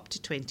of up to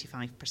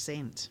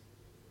 25%.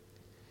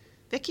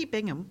 Vicky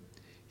Bingham,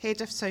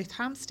 head of South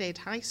Hampstead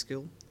High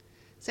School,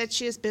 said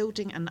she is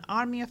building an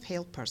army of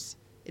helpers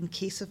in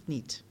case of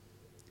need.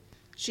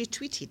 She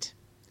tweeted,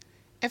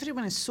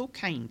 "Everyone is so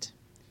kind.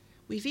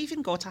 We've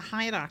even got a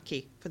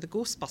hierarchy for the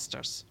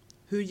Ghostbusters,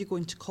 who are you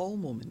going to call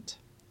moment,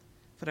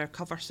 for our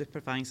cover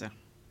supervisor.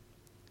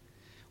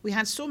 We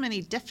had so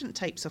many different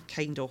types of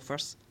kind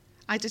offers,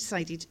 I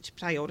decided to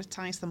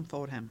prioritise them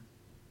for him.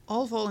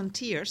 All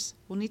volunteers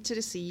will need to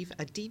receive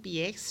a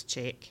DBS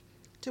check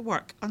to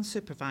work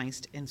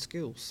unsupervised in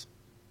schools."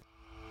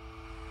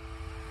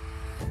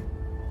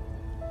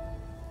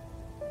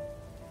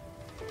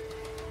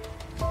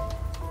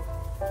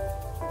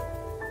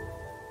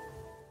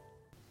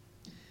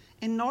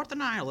 In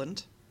Northern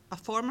Ireland, a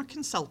former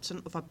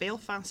consultant of a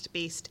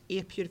Belfast-based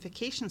air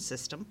purification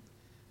system,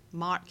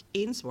 Mark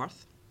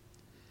Ainsworth,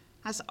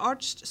 has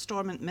urged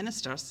Stormont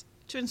ministers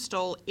to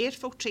install air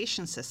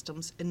filtration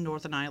systems in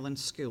Northern Ireland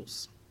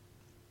schools.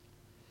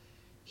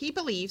 He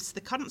believes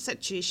the current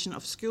situation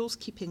of schools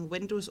keeping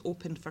windows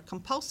open for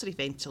compulsory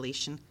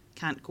ventilation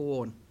can't go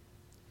on.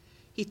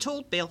 He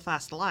told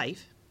Belfast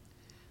Live,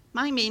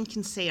 "My main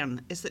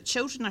concern is that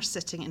children are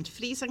sitting in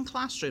freezing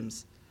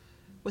classrooms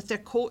with their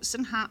coats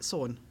and hats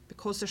on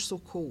because they're so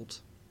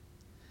cold.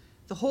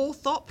 The whole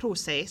thought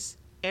process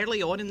early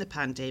on in the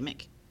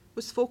pandemic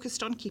was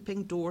focused on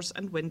keeping doors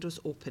and windows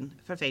open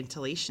for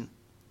ventilation.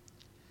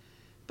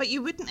 But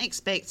you wouldn't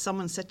expect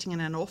someone sitting in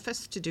an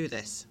office to do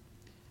this,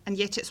 and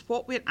yet it's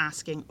what we're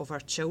asking of our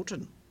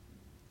children.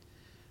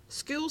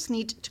 Schools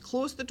need to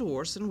close the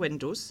doors and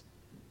windows,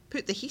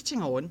 put the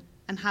heating on,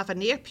 and have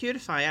an air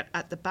purifier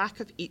at the back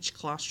of each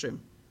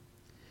classroom.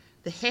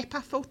 The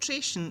HEPA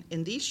filtration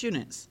in these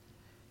units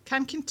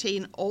can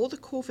contain all the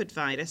COVID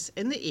virus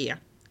in the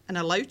air and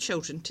allow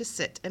children to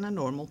sit in a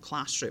normal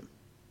classroom.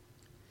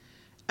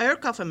 Our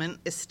government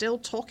is still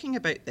talking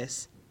about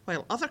this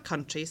while other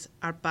countries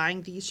are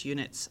buying these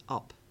units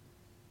up."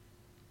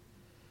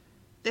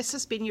 This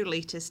has been your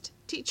latest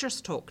Teachers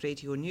Talk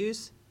Radio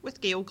News with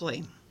Gail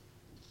Glenn.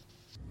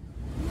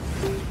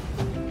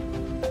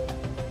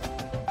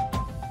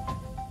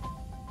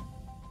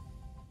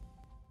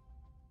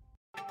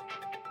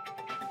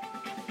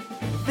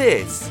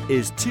 This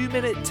is 2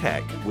 Minute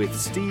Tech with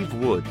Steve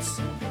Woods,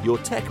 your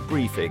tech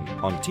briefing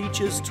on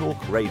Teachers Talk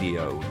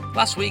Radio.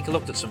 Last week I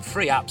looked at some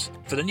free apps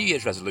for the New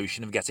Year's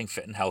resolution of getting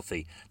fit and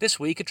healthy. This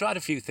week I tried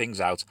a few things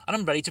out and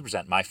I'm ready to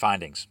present my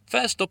findings.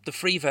 First up, the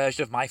free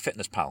version of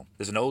MyFitnessPal.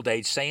 There's an old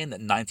age saying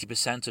that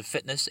 90% of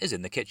fitness is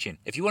in the kitchen.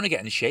 If you want to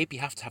get in shape, you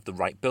have to have the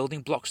right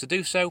building blocks to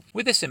do so.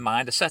 With this in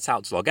mind, I set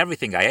out to log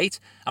everything I ate,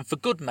 and for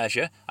good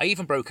measure, I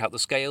even broke out the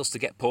scales to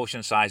get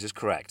portion sizes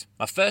correct.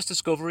 My first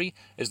discovery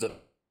is that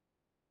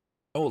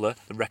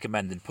the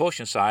recommended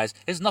portion size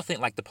is nothing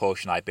like the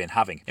portion I've been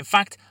having. In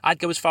fact, I'd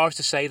go as far as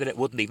to say that it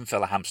wouldn't even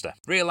fill a hamster.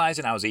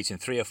 Realising I was eating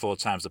 3 or 4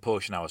 times the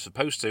portion I was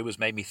supposed to has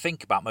made me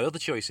think about my other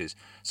choices,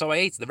 so I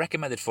ate the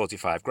recommended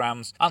 45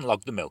 grams and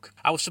logged the milk.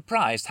 I was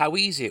surprised how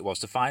easy it was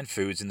to find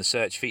foods in the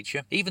search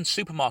feature, even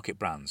supermarket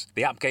brands.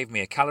 The app gave me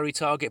a calorie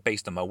target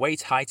based on my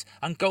weight, height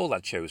and goal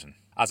I'd chosen.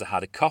 As I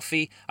had a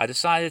coffee, I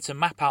decided to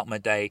map out my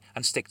day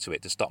and stick to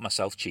it to stop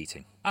myself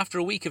cheating. After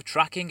a week of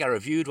tracking, I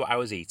reviewed what I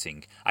was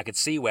eating. I could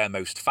see where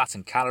most fat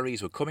and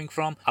calories were coming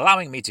from,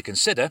 allowing me to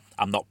consider,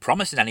 I'm not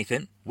promising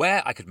anything,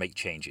 where I could make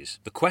changes.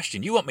 The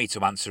question you want me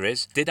to answer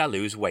is, did I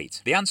lose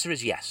weight? The answer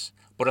is yes,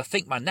 but I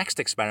think my next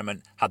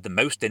experiment had the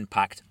most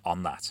impact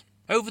on that.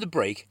 Over the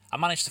break, I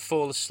managed to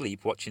fall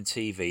asleep watching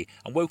TV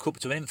and woke up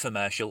to an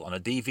infomercial on a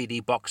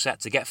DVD box set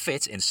to get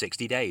fit in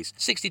 60 days.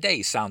 60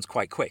 days sounds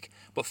quite quick,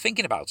 but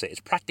thinking about it, it's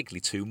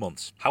practically 2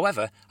 months.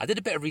 However, I did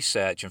a bit of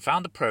research and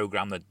found a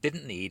program that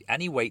didn't need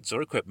any weights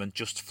or equipment,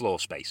 just floor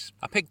space.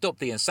 I picked up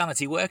the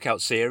Insanity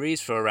Workout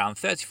series for around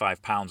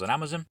 £35 on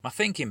Amazon, my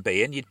thinking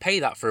being you'd pay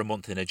that for a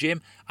month in a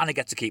gym and I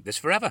get to keep this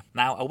forever.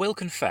 Now, I will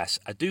confess,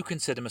 I do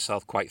consider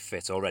myself quite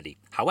fit already.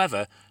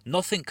 However,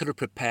 nothing could have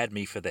prepared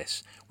me for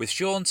this. With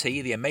Shaun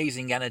T, the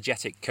amazing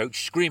energetic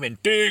coach, screaming,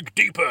 dig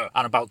deeper,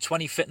 and about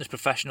 20 fitness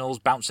professionals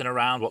bouncing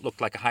around what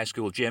looked like a high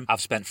school gym, I've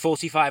spent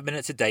 45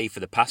 minutes a day for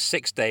the past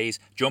 6 days,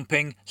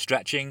 jumping,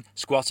 stretching,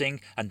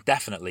 squatting, and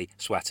definitely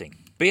sweating.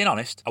 Being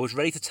honest, I was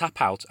ready to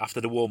tap out after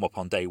the warm-up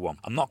on day 1.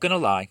 I'm not going to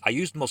lie, I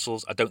used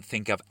muscles I don't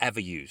think I've ever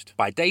used.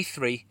 By day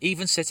 3,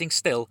 even sitting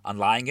still and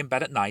lying in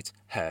bed at night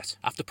hurt.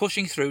 After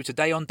pushing through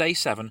today on day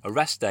 7, a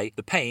rest day,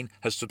 the pain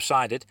has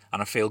subsided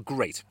and I feel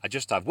great. I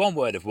just have one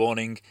word of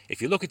warning,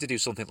 if you're looking to do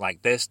something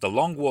like this, the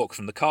long walk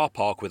from the car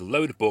park with a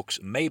load of books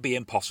may be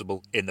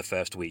impossible in the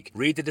first week.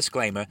 Read the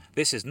disclaimer,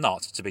 this is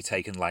not to be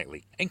taken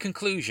lightly. In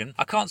conclusion,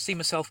 I can't see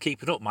myself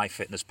keeping up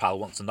MyFitnessPal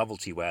once the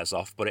novelty wears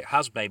off, but it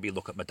has made me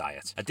look at my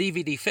diet. A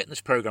DVD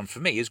fitness program for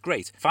me is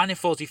great. Finding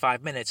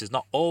 45 minutes is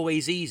not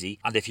always easy,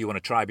 and if you want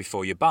to try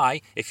before you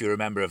buy, if you're a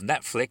member of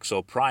Netflix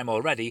or Prime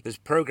already, there's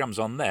programs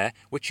on there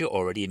which are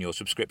already in your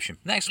subscription.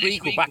 Next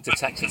week, we're back to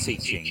Tech for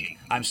Teaching.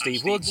 I'm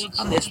Steve Woods,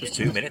 and this was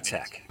 2 Minute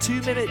Tech.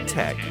 2 Minute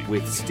Tech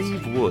with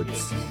Steve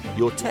Woods,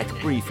 your tech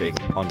briefing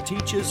on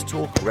Teachers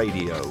Talk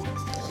Radio.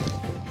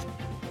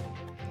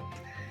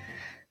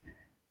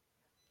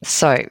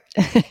 So,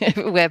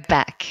 we're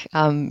back.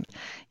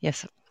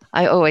 Yes,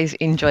 I always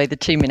enjoy the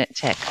 2 Minute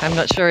Tech. I'm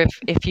not sure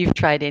if you've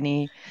tried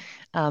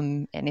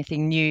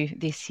anything new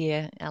this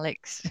year,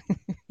 Alex.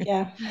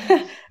 Yeah,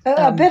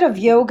 a bit of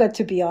yoga,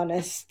 to be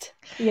honest,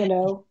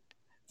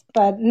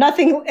 but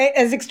nothing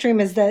as extreme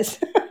as this.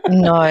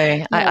 No,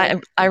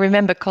 I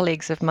remember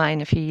colleagues of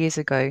mine a few years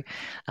ago,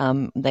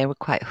 they were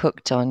quite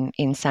hooked on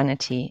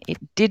Insanity. It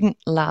didn't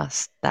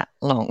last that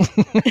long.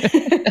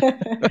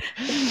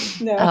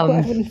 No, I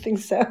wouldn't think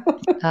so.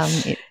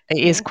 It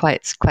is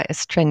quite a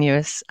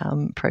strenuous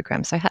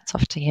program, so hats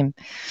off to him.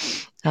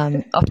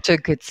 Off to a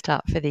good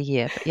start for the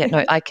year. But yeah,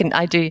 no,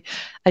 I do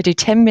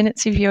 10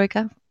 minutes of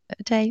yoga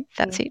a day.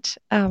 That's it,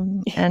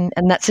 and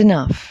that's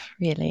enough,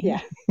 really.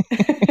 Yeah.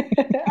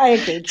 I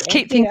agree. Just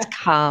keep things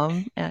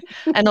calm,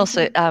 and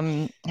also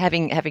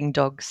having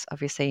dogs.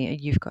 Obviously,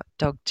 you've got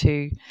dog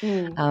too.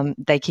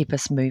 They keep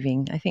us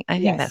moving. I think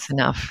Yes. that's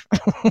enough.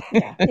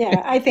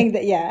 Yeah. I think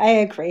that. Yeah, I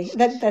agree.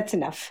 That's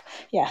enough.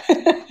 Yeah.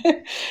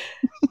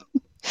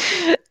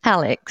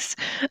 Alex,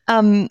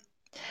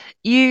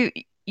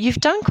 you've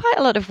done quite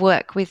a lot of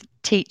work with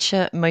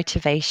teacher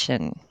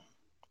motivation.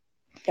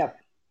 Yep.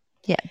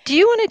 Yeah. Do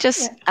you want to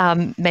just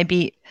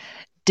maybe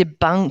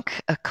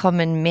debunk a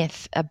common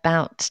myth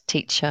about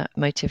teacher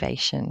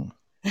motivation?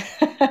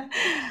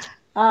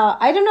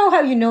 I don't know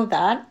how you know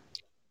that,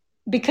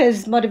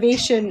 because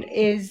motivation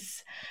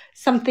is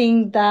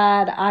something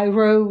that I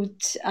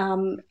wrote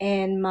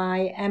in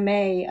my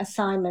MA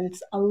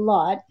assignments a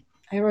lot.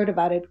 I wrote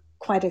about it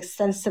quite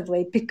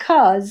extensively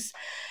because,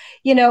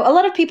 a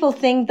lot of people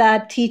think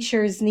that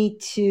teachers need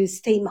to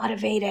stay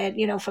motivated,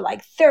 for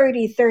like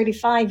 30,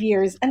 35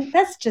 years, and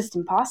that's just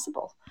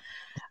impossible.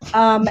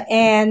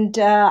 And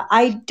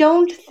I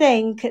don't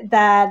think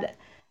that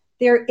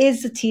there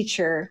is a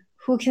teacher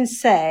who can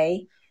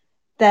say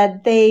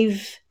that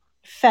they've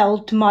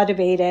felt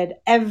motivated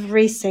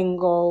every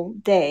single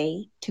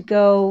day to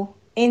go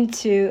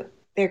into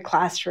their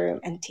classroom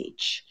and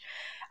teach.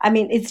 I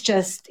mean, it's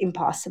just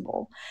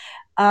impossible.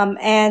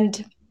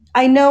 And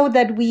I know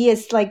that we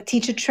as like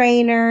teacher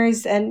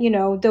trainers and,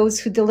 those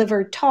who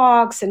deliver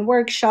talks and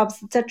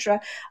workshops,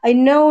 etc., I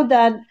know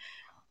that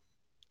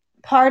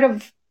part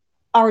of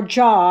our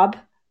job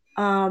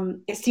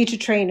is teacher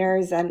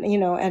trainers and,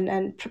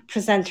 and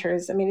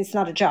presenters. I mean, it's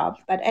not a job,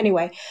 but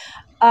anyway,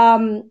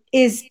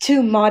 is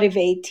to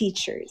motivate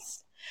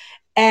teachers.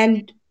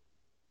 And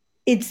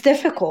it's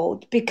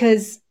difficult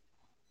because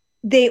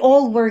they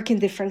all work in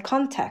different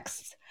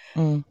contexts.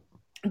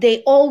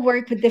 They all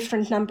work with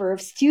different number of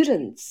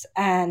students.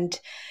 And,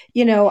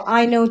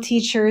 I know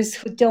teachers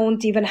who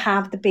don't even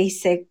have the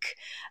basic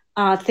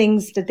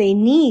things that they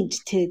need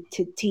to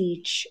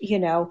teach.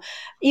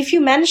 If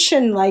you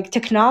mention like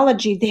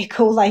technology, they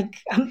go like,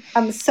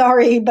 I'm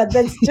sorry, but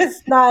that's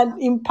just not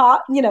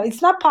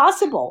it's not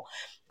possible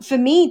for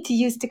me to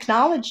use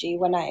technology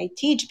when I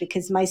teach,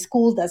 because my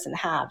school doesn't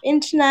have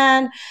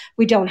internet,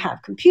 we don't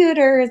have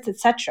computers,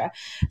 etc.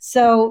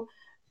 So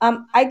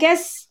I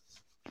guess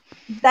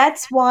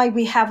that's why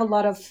we have a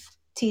lot of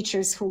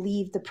teachers who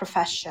leave the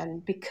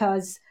profession,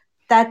 because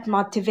that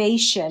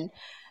motivation.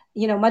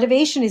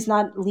 Motivation is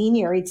not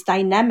linear, it's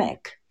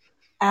dynamic.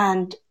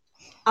 And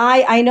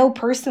I know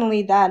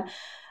personally that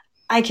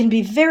I can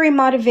be very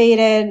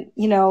motivated,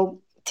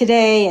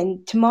 today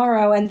and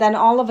tomorrow, and then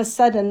all of a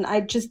sudden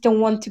I just don't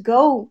want to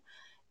go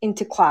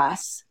into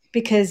class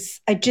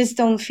because I just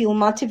don't feel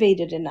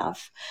motivated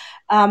enough.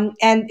 And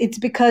it's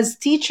because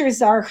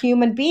teachers are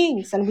human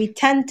beings, and we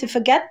tend to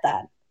forget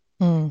that,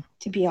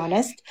 to be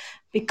honest,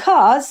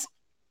 because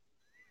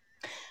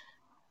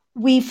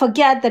we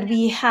forget that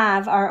we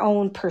have our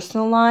own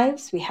personal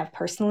lives. We have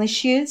personal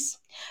issues.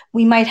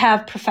 We might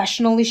have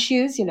professional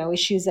issues,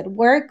 issues at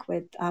work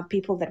with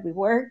people that we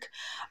work,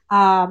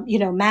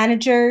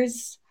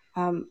 managers.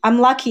 I'm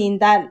lucky in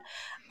that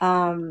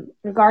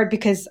regard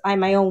because I'm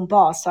my own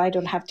boss, so I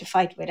don't have to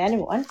fight with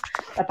anyone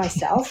but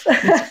myself.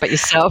 But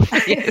yourself.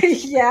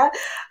 Yes. Yeah.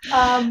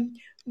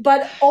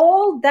 But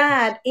all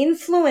that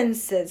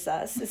influences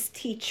us as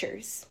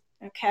teachers.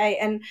 Okay,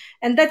 and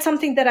that's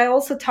something that I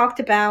also talked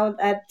about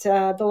at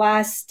the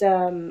last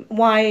YLTSIG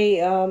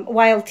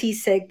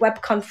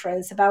web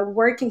conference about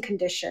working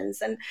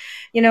conditions, and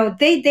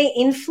they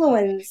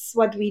influence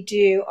what we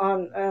do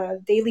on a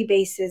daily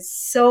basis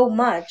so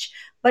much.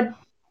 But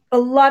a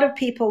lot of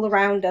people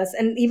around us,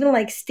 and even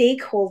like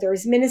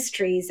stakeholders,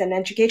 ministries, and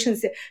education,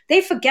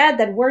 they forget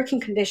that working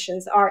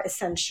conditions are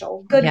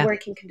essential. Good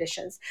working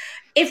conditions,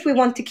 if we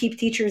want to keep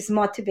teachers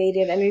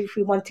motivated and if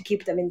we want to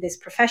keep them in this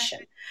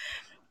profession.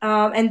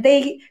 And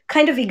they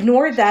kind of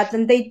ignore that,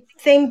 and they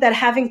think that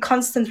having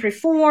constant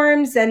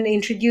reforms and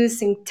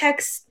introducing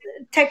tech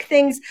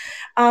things,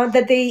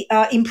 that they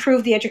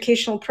improve the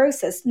educational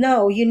process.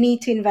 No, you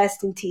need to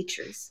invest in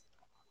teachers.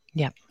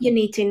 Yeah. You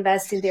need to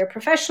invest in their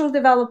professional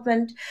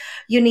development.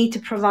 You need to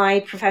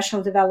provide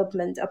professional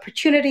development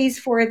opportunities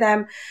for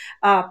them,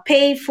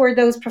 pay for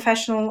those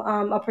professional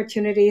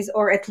opportunities,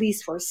 or at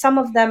least for some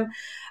of them.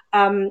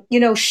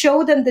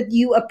 Show them that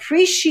you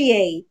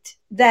appreciate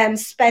them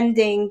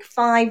spending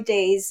 5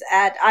 days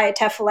at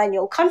IATEFL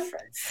annual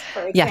conference,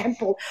 for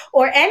example,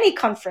 or any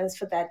conference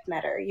for that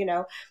matter.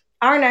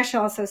 Our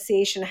national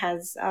association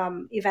has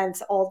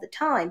events all the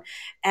time,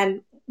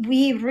 and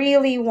we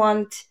really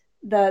want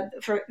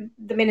for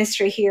the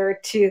ministry here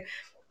to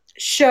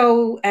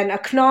show and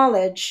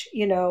acknowledge,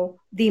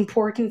 the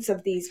importance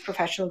of these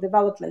professional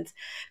developments,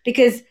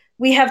 because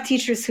we have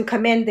teachers who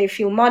come in, they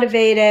feel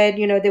motivated,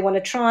 they want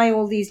to try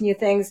all these new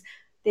things.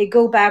 They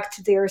go back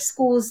to their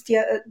schools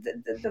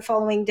the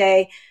following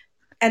day,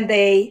 and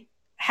they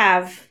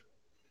have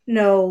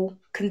no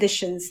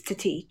conditions to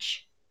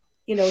teach,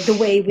 the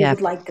way we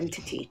would like them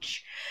to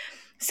teach.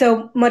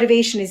 So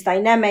motivation is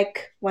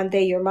dynamic. One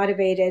day you're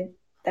motivated,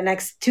 the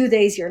next 2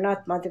 days you're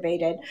not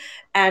motivated.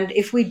 And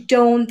if we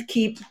don't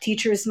keep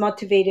teachers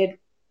motivated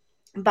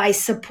by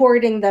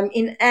supporting them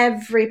in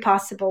every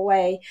possible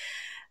way,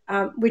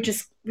 we're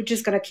just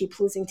going to keep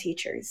losing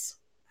teachers.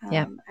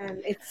 And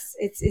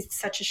it's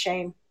such a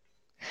shame.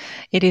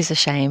 It is a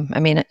shame. I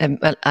mean,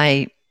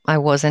 I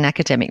was an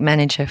academic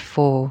manager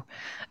for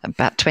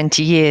about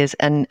 20 years,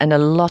 and a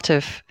lot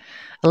of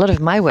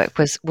my work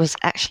was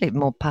actually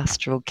more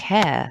pastoral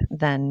care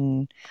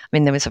than, I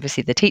mean, there was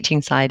obviously the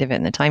teaching side of it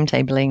and the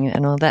timetabling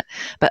and all that,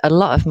 but a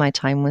lot of my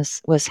time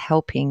was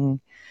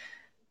helping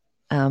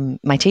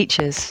my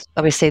teachers.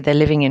 Obviously, they're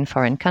living in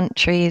foreign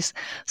countries.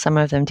 Some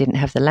of them didn't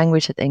have the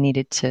language that they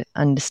needed to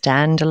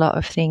understand a lot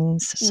of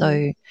things.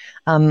 So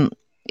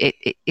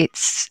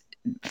it's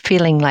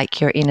feeling like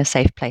you're in a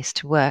safe place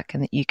to work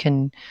and that you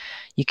can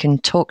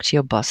talk to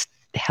your boss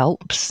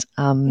helps.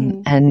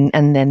 And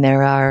then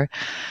there are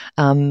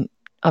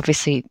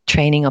obviously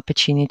training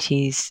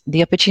opportunities,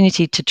 the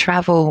opportunity to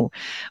travel.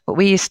 What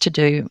we used to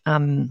do,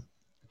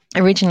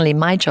 originally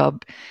my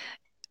job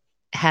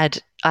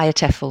had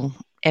IATEFL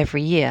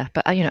every year,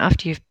 but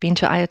after you've been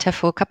to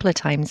IATEFL a couple of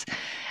times,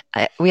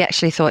 we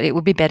actually thought it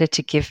would be better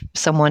to give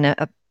someone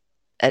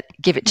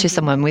give it to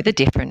someone with a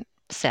different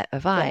set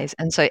of eyes.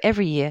 And so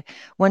every year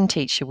one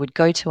teacher would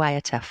go to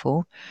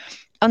IATEFL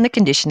on the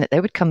condition that they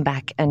would come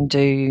back and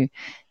do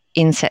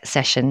inset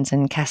sessions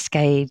and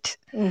cascade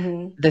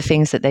the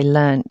things that they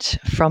learnt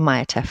from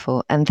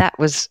IATEFL, and that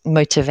was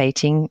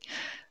motivating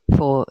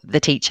for the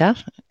teacher,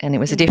 and it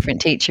was a different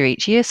teacher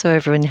each year, so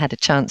everyone had a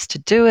chance to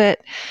do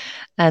it.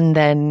 And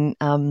then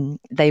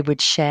they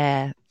would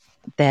share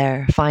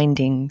their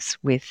findings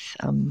with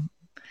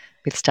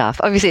staff.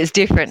 Obviously, it's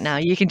different now.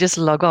 You can just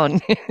log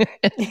on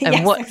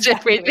and watch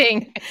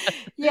everything.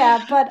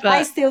 But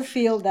I still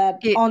feel that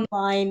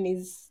online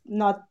is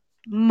not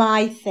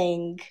my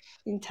thing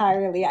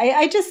entirely.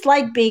 I just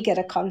like being at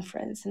a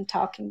conference and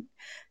talking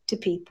to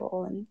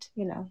people and,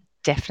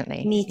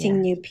 definitely meeting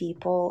new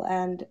people.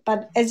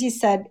 But as you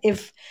said,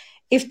 if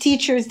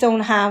teachers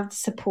don't have the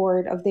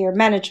support of their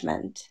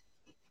management,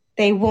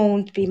 they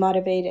won't be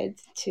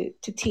motivated to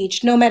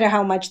teach, no matter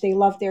how much they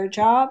love their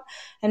job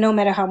and no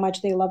matter how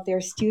much they love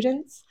their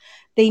students.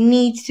 They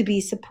need to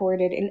be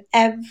supported in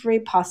every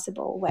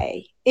possible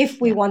way if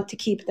we want to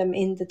keep them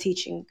in the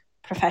teaching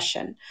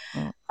profession.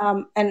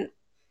 And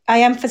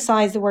I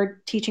emphasize the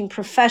word teaching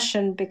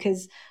profession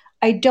because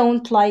I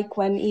don't like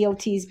when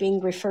ELT is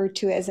being referred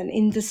to as an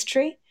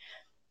industry,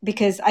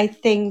 because I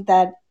think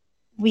that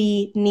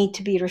we need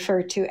to be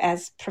referred to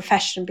as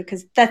profession,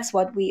 because that's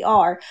what we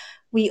are.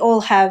 We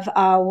all have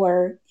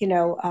our,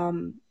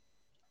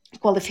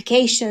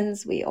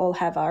 qualifications. We all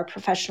have our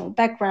professional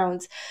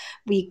backgrounds.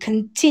 We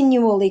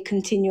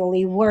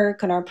continually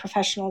work on our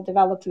professional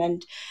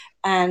development.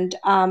 And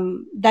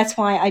that's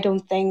why I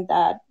don't think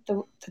that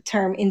the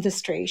term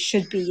industry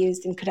should be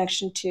used in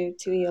connection to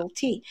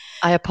ELT.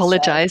 I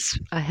apologize.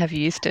 I have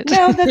used it.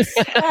 No, that's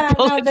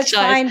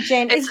fine,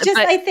 Jane. It's just,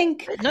 I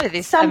think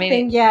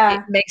something,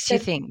 it makes you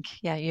think.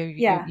 Yeah,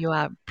 you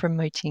are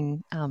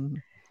promoting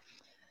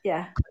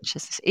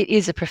consciousness. It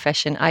is a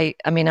profession.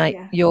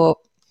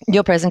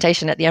 Your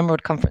presentation at the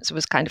Emerald Conference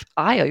was kind of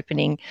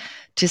eye-opening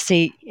to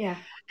see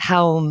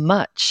how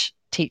much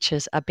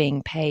teachers are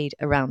being paid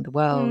around the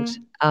world.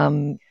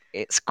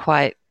 It's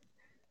quite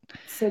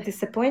so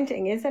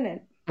disappointing, isn't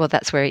it? Well,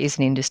 that's where it is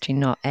an industry,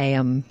 not a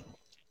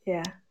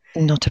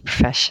not a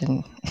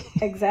profession.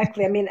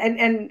 Exactly. I mean,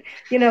 and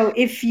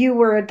if you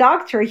were a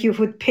doctor, you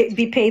would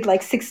be paid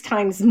like 6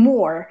 times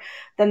more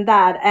than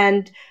that.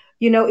 And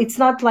it's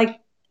not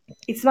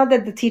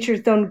that the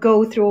teachers don't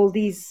go through all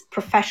these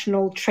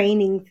professional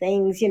training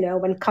things,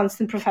 and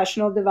constant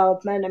professional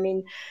development. I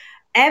mean,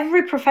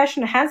 every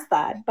profession has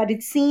that, but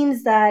it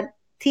seems that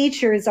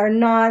teachers are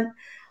not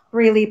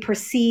really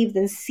perceived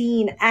and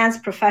seen as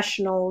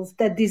professionals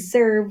that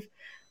deserve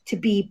to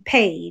be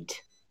paid,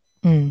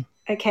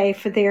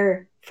 for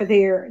their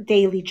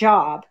daily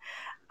job.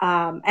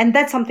 And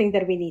that's something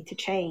that we need to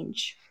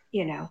change,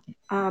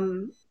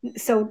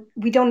 so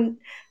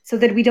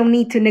that we don't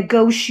need to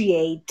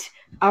negotiate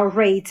our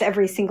rates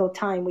every single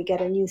time we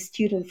get a new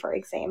student, for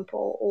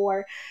example,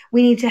 or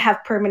we need to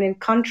have permanent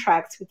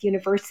contracts with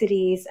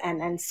universities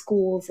and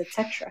schools,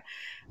 etc.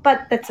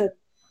 But that's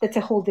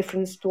a whole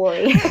different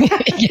story.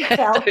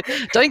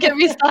 Don't get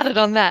me started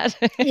on that.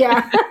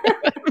 Yeah.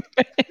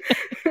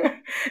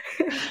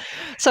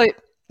 So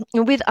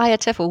with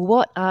IATEFL,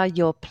 what are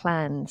your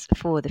plans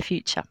for the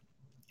future?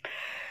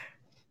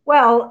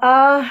 Well,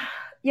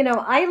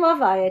 I love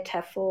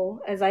IATEFL,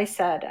 as I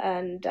said,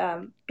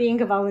 and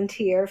being a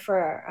volunteer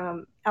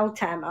for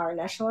LTAM, our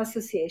national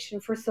association,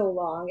 for so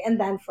long, and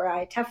then for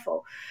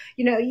IATEFL,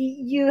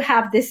 you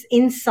have this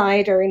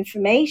insider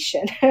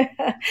information,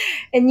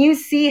 and you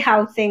see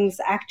how things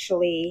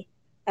actually,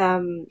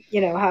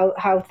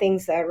 how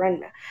things are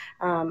run,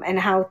 and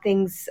how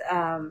things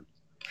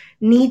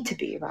need to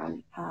be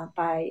run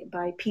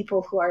by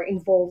people who are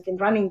involved in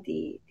running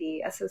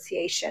the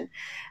association.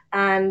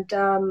 And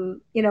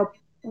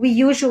we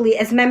usually,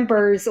 as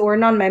members or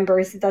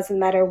non-members, it doesn't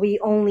matter, we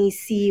only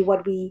see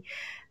what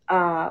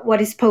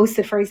is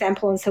posted, for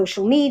example, on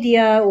social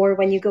media or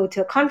when you go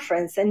to a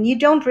conference, and you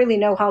don't really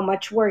know how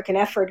much work and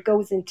effort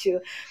goes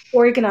into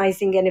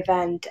organizing an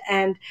event,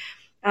 and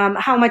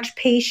how much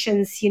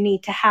patience you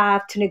need to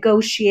have to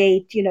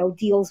negotiate,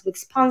 deals with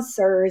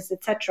sponsors,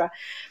 etc.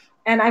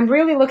 And I'm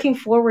really looking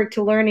forward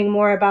to learning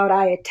more about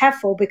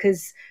IATEFL,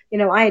 because,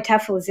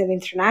 IATEFL is an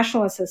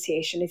international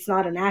association. It's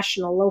not a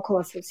national, local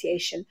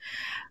association.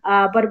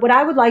 But what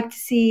I would like to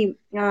see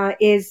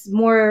is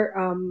more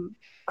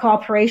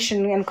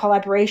cooperation and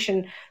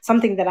collaboration.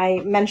 Something that I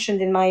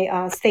mentioned in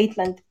my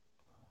statement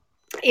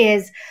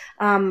is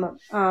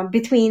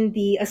between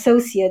the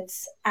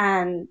associates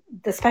and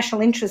the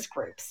special interest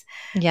groups.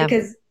 Yeah.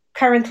 Because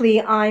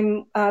currently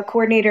I'm a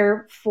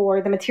coordinator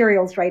for the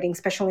materials writing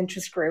special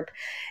interest group.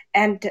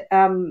 And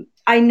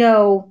I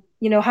know,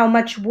 how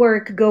much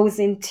work goes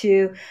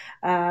into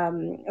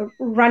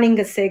running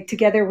a SIG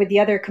together with the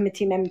other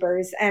committee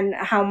members, and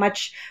how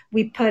much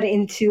we put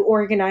into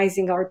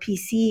organizing our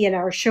PC and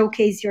our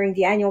showcase during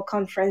the annual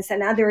conference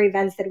and other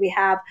events that we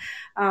have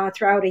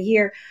throughout a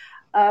year.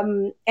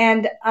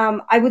 And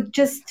I would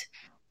just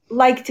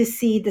like to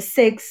see the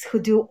SIGs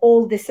who do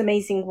all this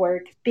amazing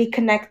work be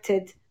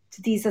connected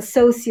to these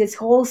associates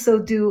who also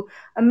do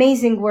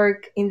amazing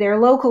work in their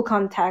local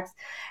context,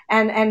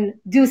 and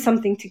do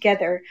something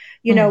together,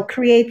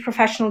 create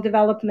professional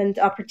development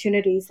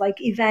opportunities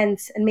like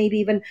events, and maybe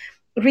even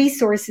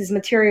resources,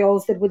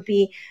 materials that would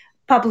be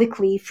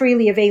publicly,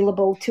 freely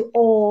available to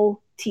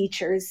all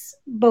teachers,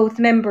 both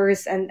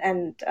members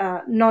and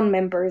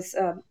non-members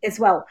as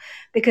well.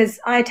 Because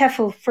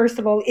IATEFL, first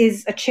of all,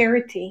 is a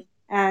charity,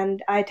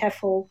 and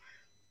IATEFL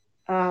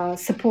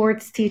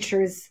supports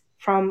teachers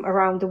from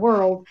around the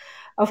world.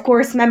 Of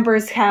course,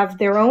 members have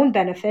their own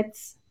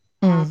benefits,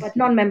 but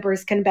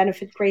non-members can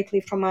benefit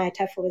greatly from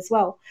IATEFL as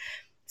well.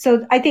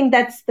 So I think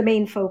that's the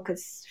main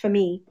focus for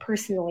me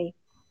personally.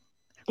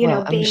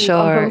 Being sure,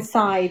 on both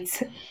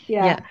sides.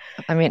 Yeah.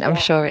 I'm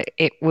sure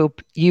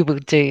you will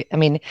do.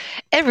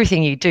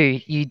 Everything you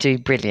do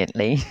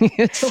brilliantly.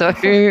 So,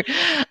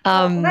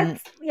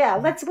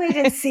 let's wait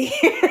and see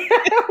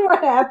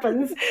what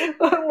happens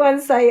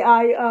once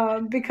I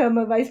become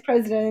a vice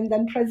president and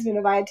then president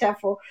of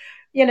IATEFL.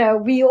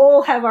 We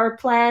all have our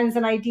plans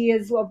and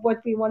ideas of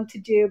what we want to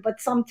do,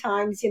 but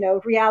sometimes,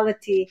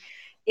 reality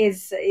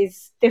is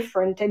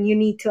different, and you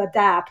need to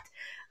adapt.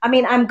 I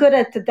mean, I'm good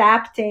at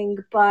adapting,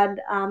 but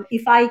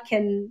if I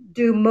can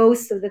do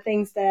most of the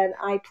things that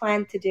I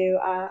plan to do,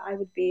 I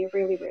would be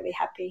really, really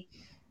happy.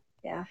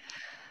 Yeah.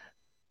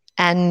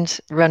 And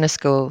run a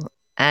school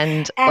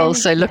and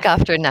also look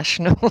after a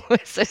national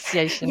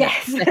association.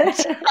 Yes.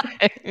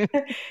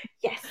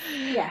 Yes.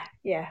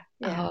 Yeah.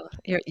 Oh,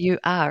 you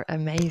are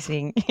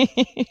amazing.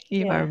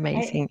 You are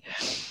amazing.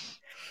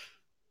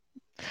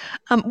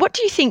 What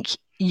do you think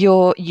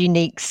your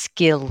unique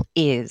skill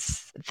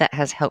is that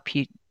has helped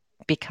you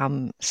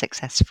become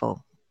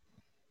successful?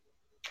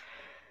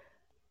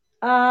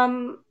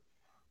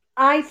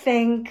 I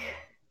think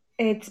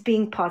it's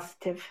being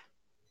positive.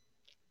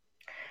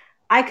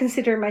 I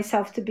consider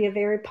myself to be a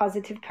very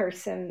positive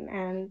person,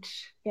 and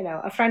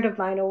a friend of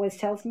mine always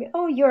tells me,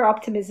 "Oh, your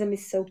optimism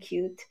is so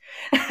cute,"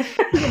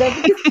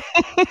 because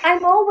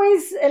I'm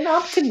always an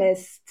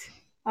optimist,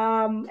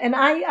 and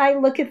I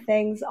look at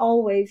things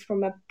always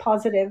from a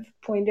positive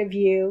point of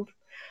view.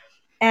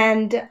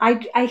 And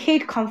I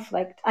hate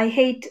conflict. I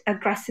hate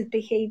aggressive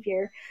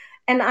behavior,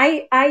 and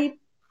I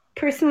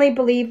personally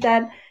believe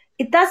that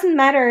it doesn't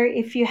matter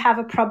if you have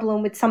a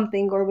problem with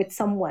something or with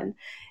someone.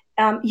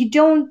 You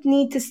don't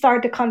need to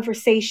start a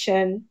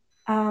conversation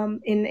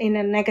in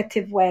a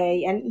negative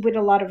way and with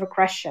a lot of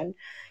aggression.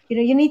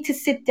 You need to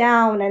sit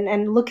down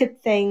and look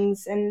at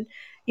things, and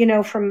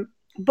from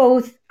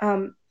both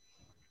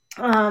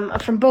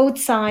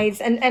sides,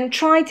 and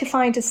try to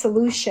find a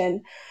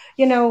solution.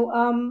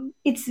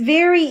 It's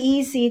very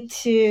easy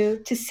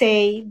to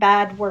say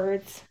bad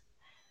words,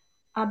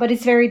 but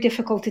it's very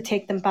difficult to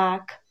take them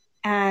back.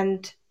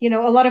 And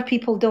a lot of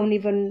people don't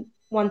even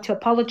want to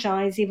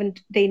apologize, even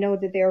they know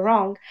that they're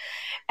wrong.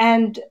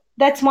 And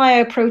that's why I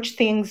approach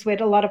things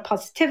with a lot of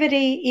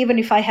positivity. Even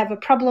if I have a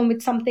problem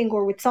with something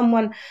or with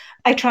someone,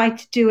 I try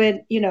to do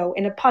it,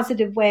 in a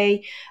positive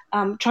way,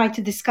 try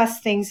to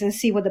discuss things and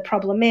see what the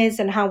problem is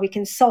and how we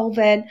can solve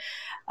it.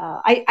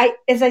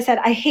 As I said,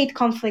 I hate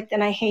conflict,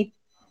 and I hate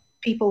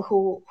people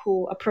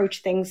who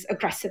approach things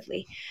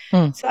aggressively.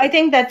 So I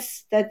think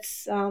that's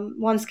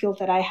one skill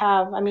that I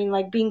have. I mean,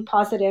 like being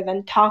positive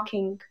and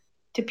talking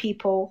to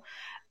people,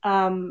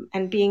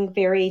 and being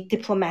very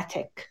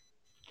diplomatic.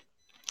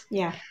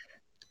 Yeah.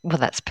 Well,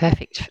 that's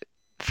perfect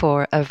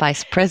for a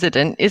vice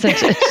president,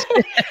 isn't it?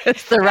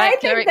 It's the right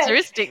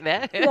characteristic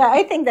there. Yeah,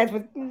 I think that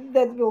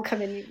will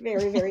come in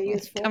very, very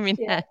useful. Come in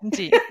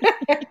handy.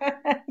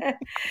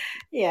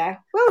 Yeah,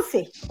 we'll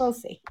see.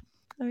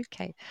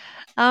 Okay.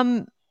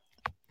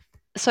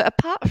 So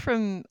apart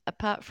from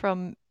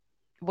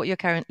what you're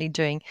currently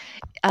doing,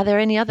 are there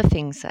any other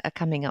things that are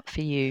coming up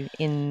for you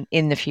in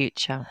the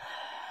future?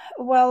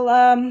 Well,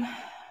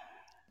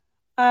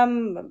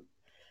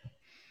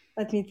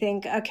 let me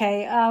think.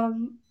 Okay.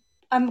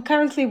 I'm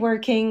currently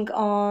working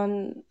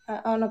on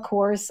a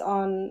course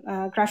on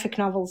graphic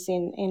novels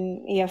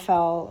in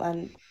EFL,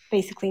 and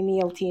basically in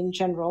ELT in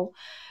general,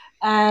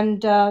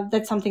 and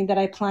that's something that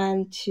I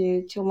plan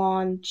to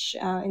launch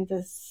in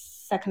the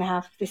second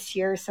half of this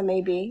year. So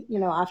maybe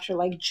after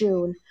like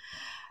June.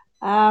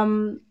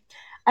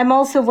 I'm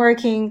also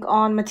working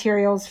on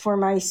materials for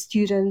my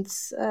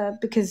students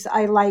because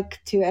I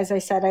like to, as I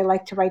said, I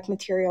like to write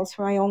materials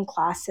for my own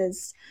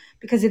classes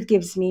because it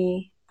gives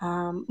me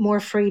more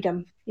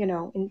freedom,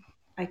 in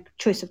like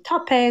choice of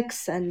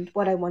topics and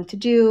what I want to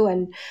do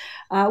and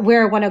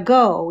where I want to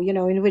go,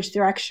 in which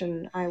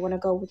direction I want to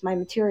go with my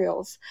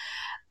materials.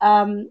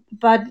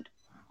 But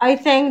I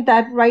think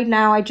that right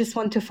now I just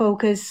want to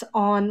focus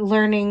on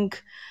learning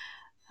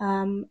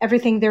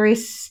everything there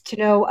is to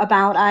know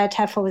about Ayat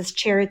Tefel's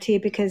charity,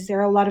 because there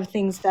are a lot of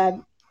things that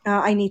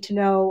I need to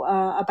know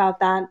about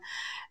that.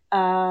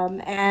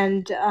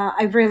 And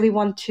I really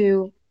want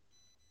to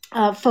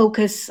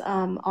focus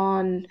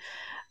on,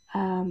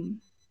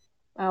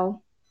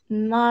 well,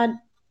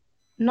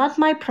 not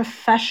my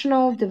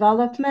professional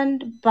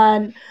development,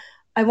 but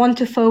I want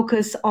to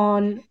focus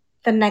on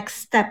the next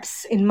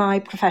steps in my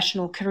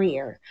professional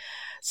career.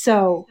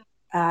 So,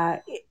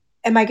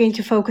 am I going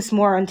to focus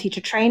more on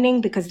teacher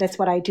training, because that's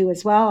what I do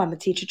as well? I'm a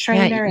teacher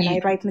trainer, and I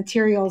write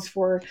materials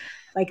for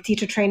like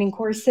teacher training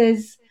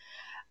courses.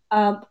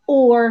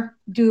 Or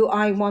do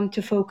I want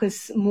to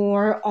focus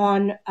more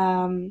on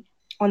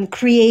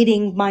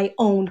creating my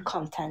own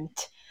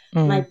content,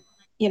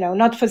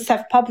 not for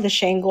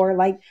self-publishing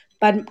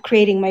but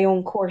creating my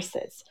own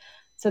courses?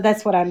 So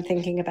that's what I'm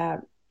thinking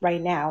about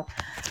right now.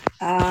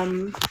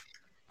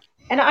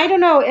 And I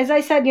don't know, as I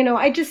said,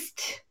 I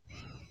just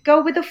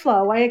go with the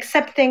flow. I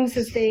accept things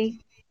as they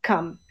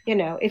come.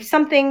 If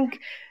something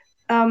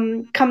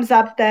comes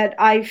up that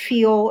I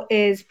feel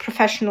is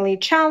professionally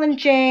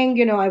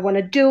challenging, I want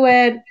to do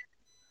it,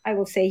 I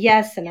will say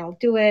yes and I'll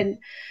do it.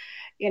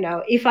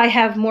 If I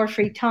have more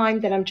free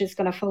time, then I'm just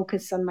going to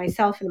focus on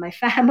myself and my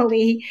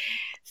family.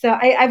 So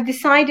I've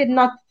decided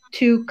not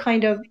to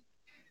kind of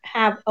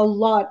have a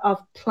lot of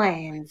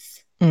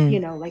plans,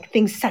 like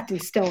things set in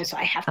stone. So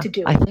I have to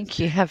do it. I think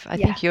you have. I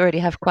think you already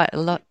have quite a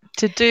lot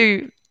to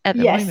do at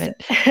the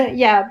moment.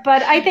 Yeah,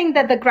 but I think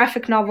that the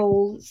graphic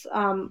novels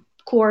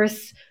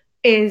course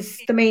is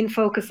the main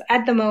focus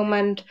at the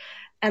moment.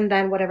 and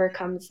then whatever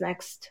comes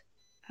next,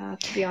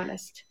 to be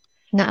honest.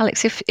 Now,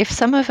 Alex, if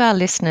some of our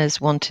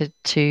listeners wanted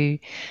to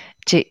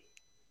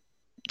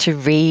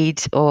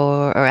read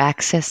or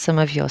access some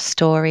of your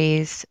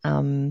stories,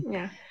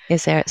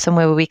 is there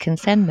somewhere where we can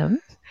send them?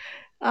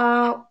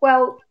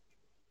 Well,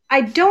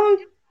 I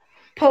don't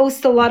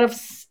post a lot of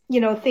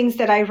things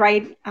that I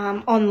write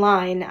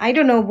online. I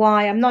don't know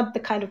why. I'm not the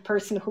kind of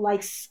person who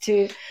likes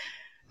to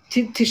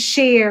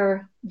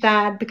share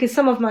that, because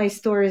some of my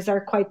stories are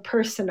quite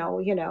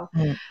personal,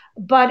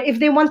 But if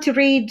they want to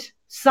read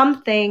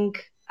something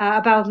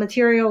about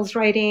materials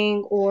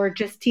writing or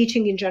just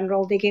teaching in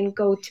general, they can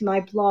go to my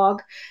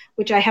blog,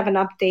 which I haven't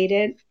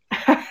updated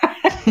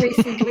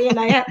recently, and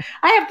I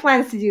have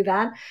plans to do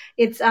that.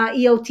 It's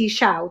ELT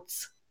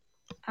Shouts.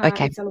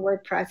 Okay. It's on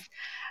WordPress.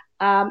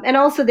 And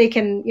also they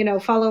can,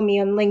 follow me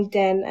on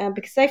LinkedIn,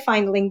 because I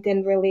find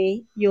LinkedIn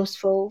really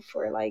useful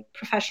for like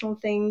professional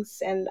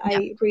things. And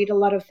I read a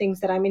lot of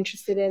things that I'm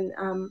interested in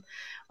on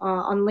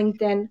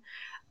LinkedIn.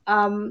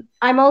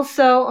 I'm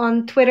also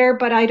on Twitter,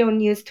 but I don't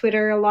use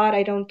Twitter a lot.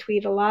 I don't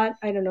tweet a lot.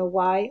 I don't know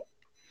why.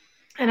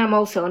 And I'm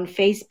also on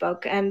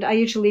Facebook, and I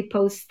usually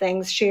post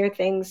things, share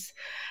things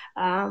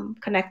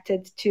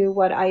connected to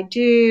what I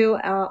do,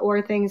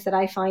 or things that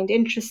I find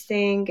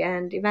interesting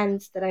and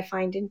events that I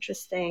find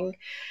interesting,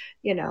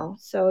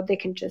 so they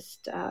can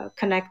just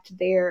connect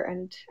there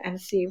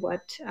and see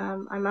what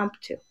I'm up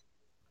to.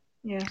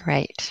 Yeah.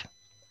 Great.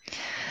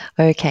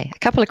 Okay, a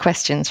couple of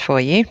questions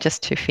for you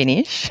just to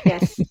finish.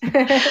 Yes.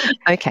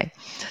 Okay,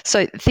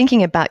 so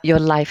thinking about your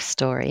life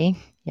story,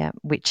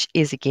 which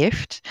is a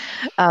gift,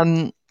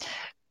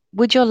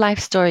 would your life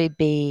story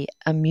be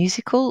a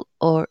musical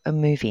or a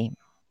movie?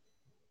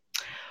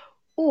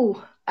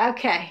 Oh,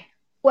 okay.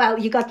 Well,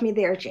 you got me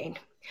there, Jane,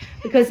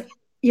 because,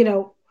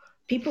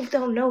 people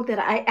don't know that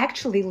I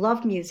actually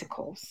love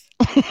musicals.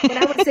 When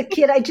I was a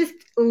kid, I just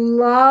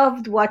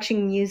loved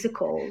watching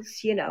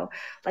musicals,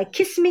 like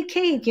Kiss Me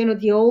Kate,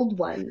 the old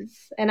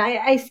ones. And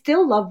I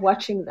still love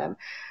watching them.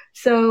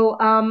 So,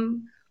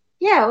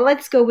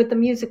 let's go with the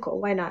musical.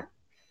 Why not?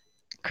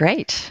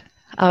 Great.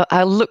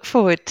 I'll look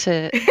forward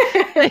to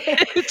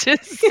to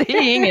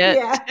seeing it.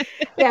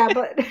 Yeah,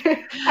 but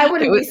I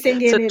wouldn't be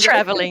singing it.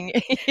 Traveling.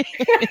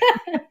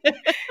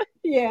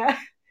 Yeah.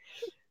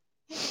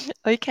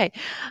 Okay.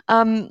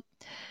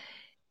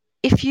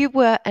 If you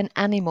were an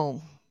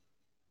animal,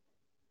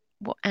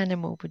 what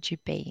animal would you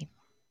be?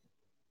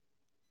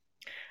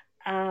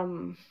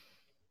 I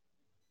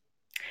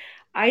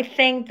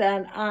think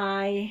that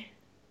I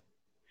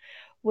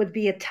would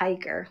be a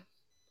tiger.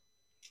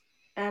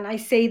 And I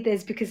say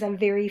this because I'm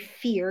very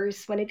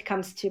fierce when it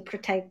comes to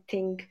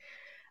protecting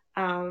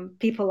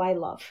people I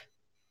love.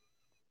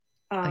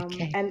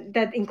 Okay. And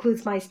that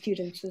includes my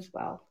students as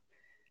well.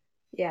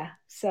 Yeah.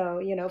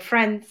 So,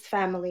 friends,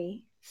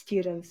 family,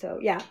 students. So,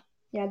 yeah,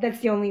 that's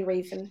the only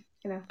reason,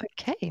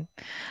 Okay.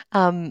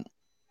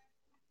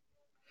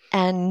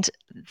 And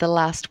the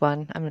last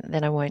one,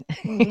 then I won't.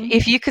 Mm-hmm.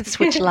 If you could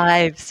switch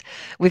lives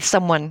with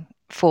someone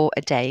for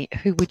a day,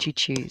 who would you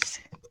choose?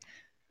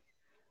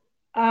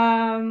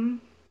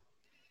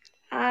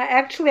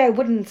 Actually, I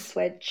wouldn't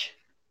switch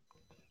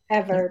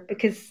ever,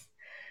 because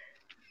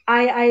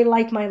I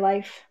like my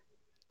life.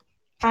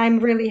 I'm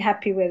really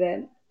happy with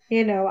it.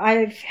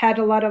 I've had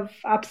a lot of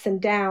ups and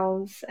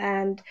downs,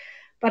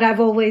 but I've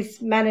always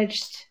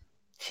managed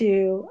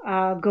to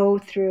go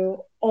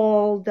through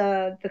all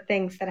the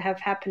things that have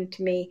happened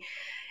to me.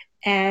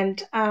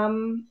 And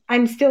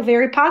I'm still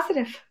very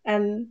positive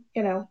and,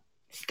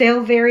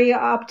 still very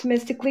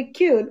optimistically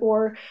cute,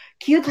 or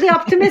cutely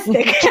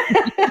optimistic.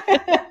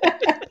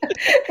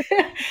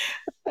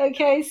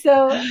 Okay,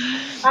 so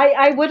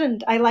I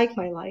wouldn't. I like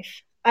my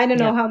life. I don't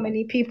know how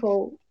many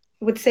people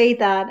would say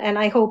that, and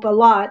I hope a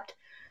lot,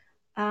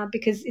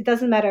 because it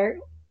doesn't matter,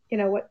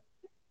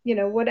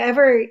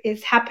 whatever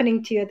is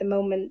happening to you at the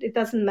moment, it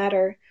doesn't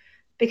matter,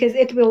 because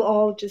it will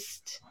all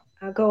just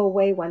go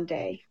away one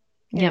day,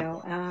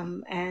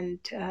 and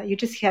you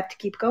just have to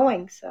keep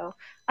going. So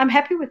I'm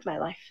happy with my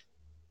life.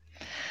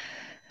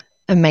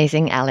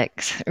 Amazing,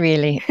 Alex,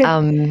 really.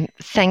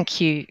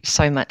 Thank you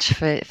so much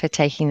for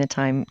taking the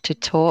time to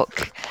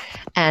talk.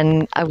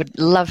 And I would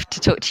love to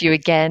talk to you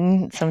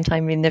again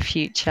sometime in the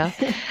future.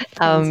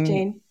 Thanks,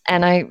 Jane.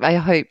 And I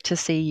hope to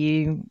see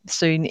you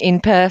soon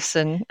in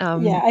person.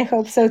 Yeah, I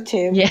hope so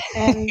too. Yeah.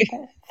 And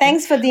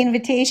thanks for the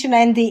invitation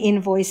and the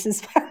invoice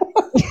as well.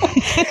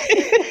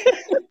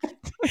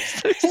 I'm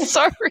so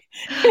sorry.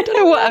 I don't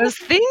know what I was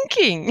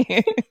thinking.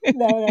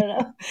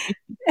 No.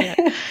 Yeah.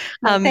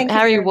 Thank you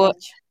very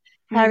much.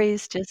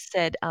 Harry's just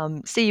said,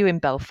 see you in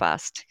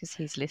Belfast, because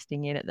he's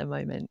listening in at the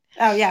moment.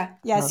 Oh, yeah.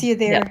 See you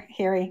there,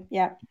 Harry.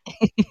 Yeah.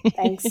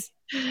 Thanks.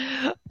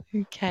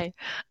 Okay.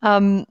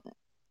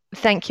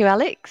 Thank you,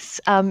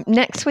 Alex.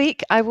 Next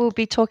week, I will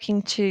be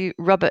talking to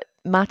Robert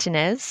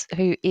Martinez,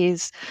 who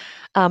is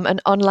an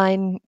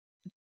online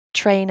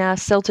trainer,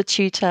 CELTA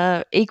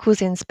tutor,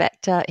 equals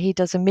inspector. He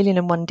does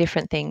 1,000,001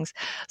 different things.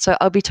 So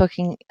I'll be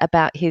talking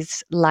about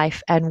his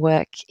life and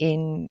work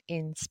in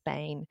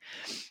Spain.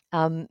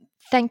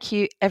 thank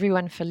you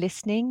everyone for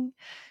listening.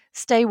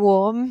 Stay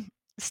warm,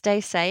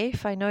 stay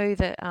safe. I know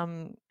that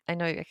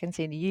I can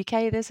see in the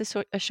UK there's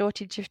a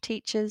shortage of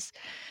teachers.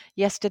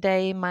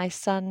 Yesterday, my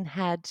son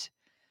had,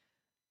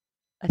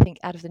 I think,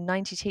 out of the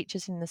 90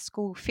 teachers in the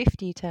school,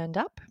 50 turned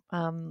up.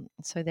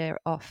 So they're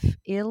off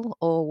ill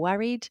or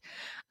worried.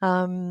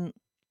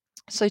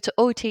 So to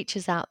all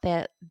teachers out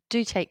there,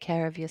 do take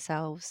care of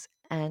yourselves.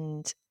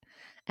 And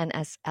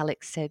as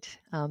Alex said,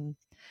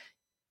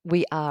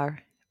 we are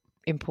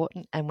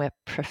important and we're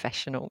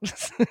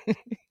professionals.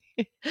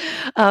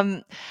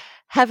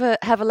 Have a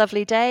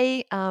lovely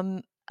day.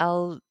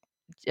 I'll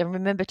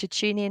remember to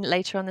tune in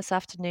later on this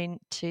afternoon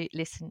to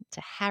listen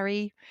to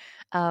Harry.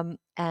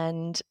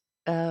 And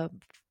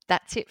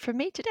that's it from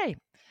me today.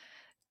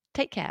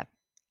 Take care.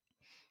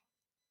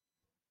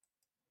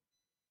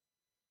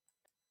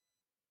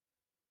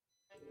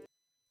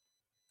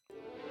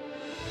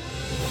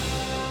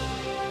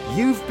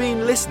 You've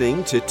been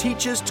listening to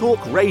Teachers Talk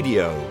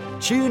Radio.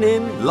 Tune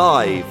in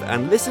live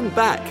and listen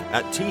back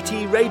at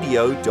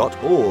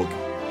ttradio.org.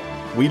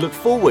 We look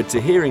forward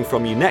to hearing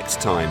from you next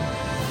time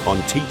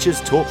on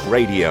Teachers Talk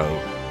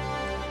Radio.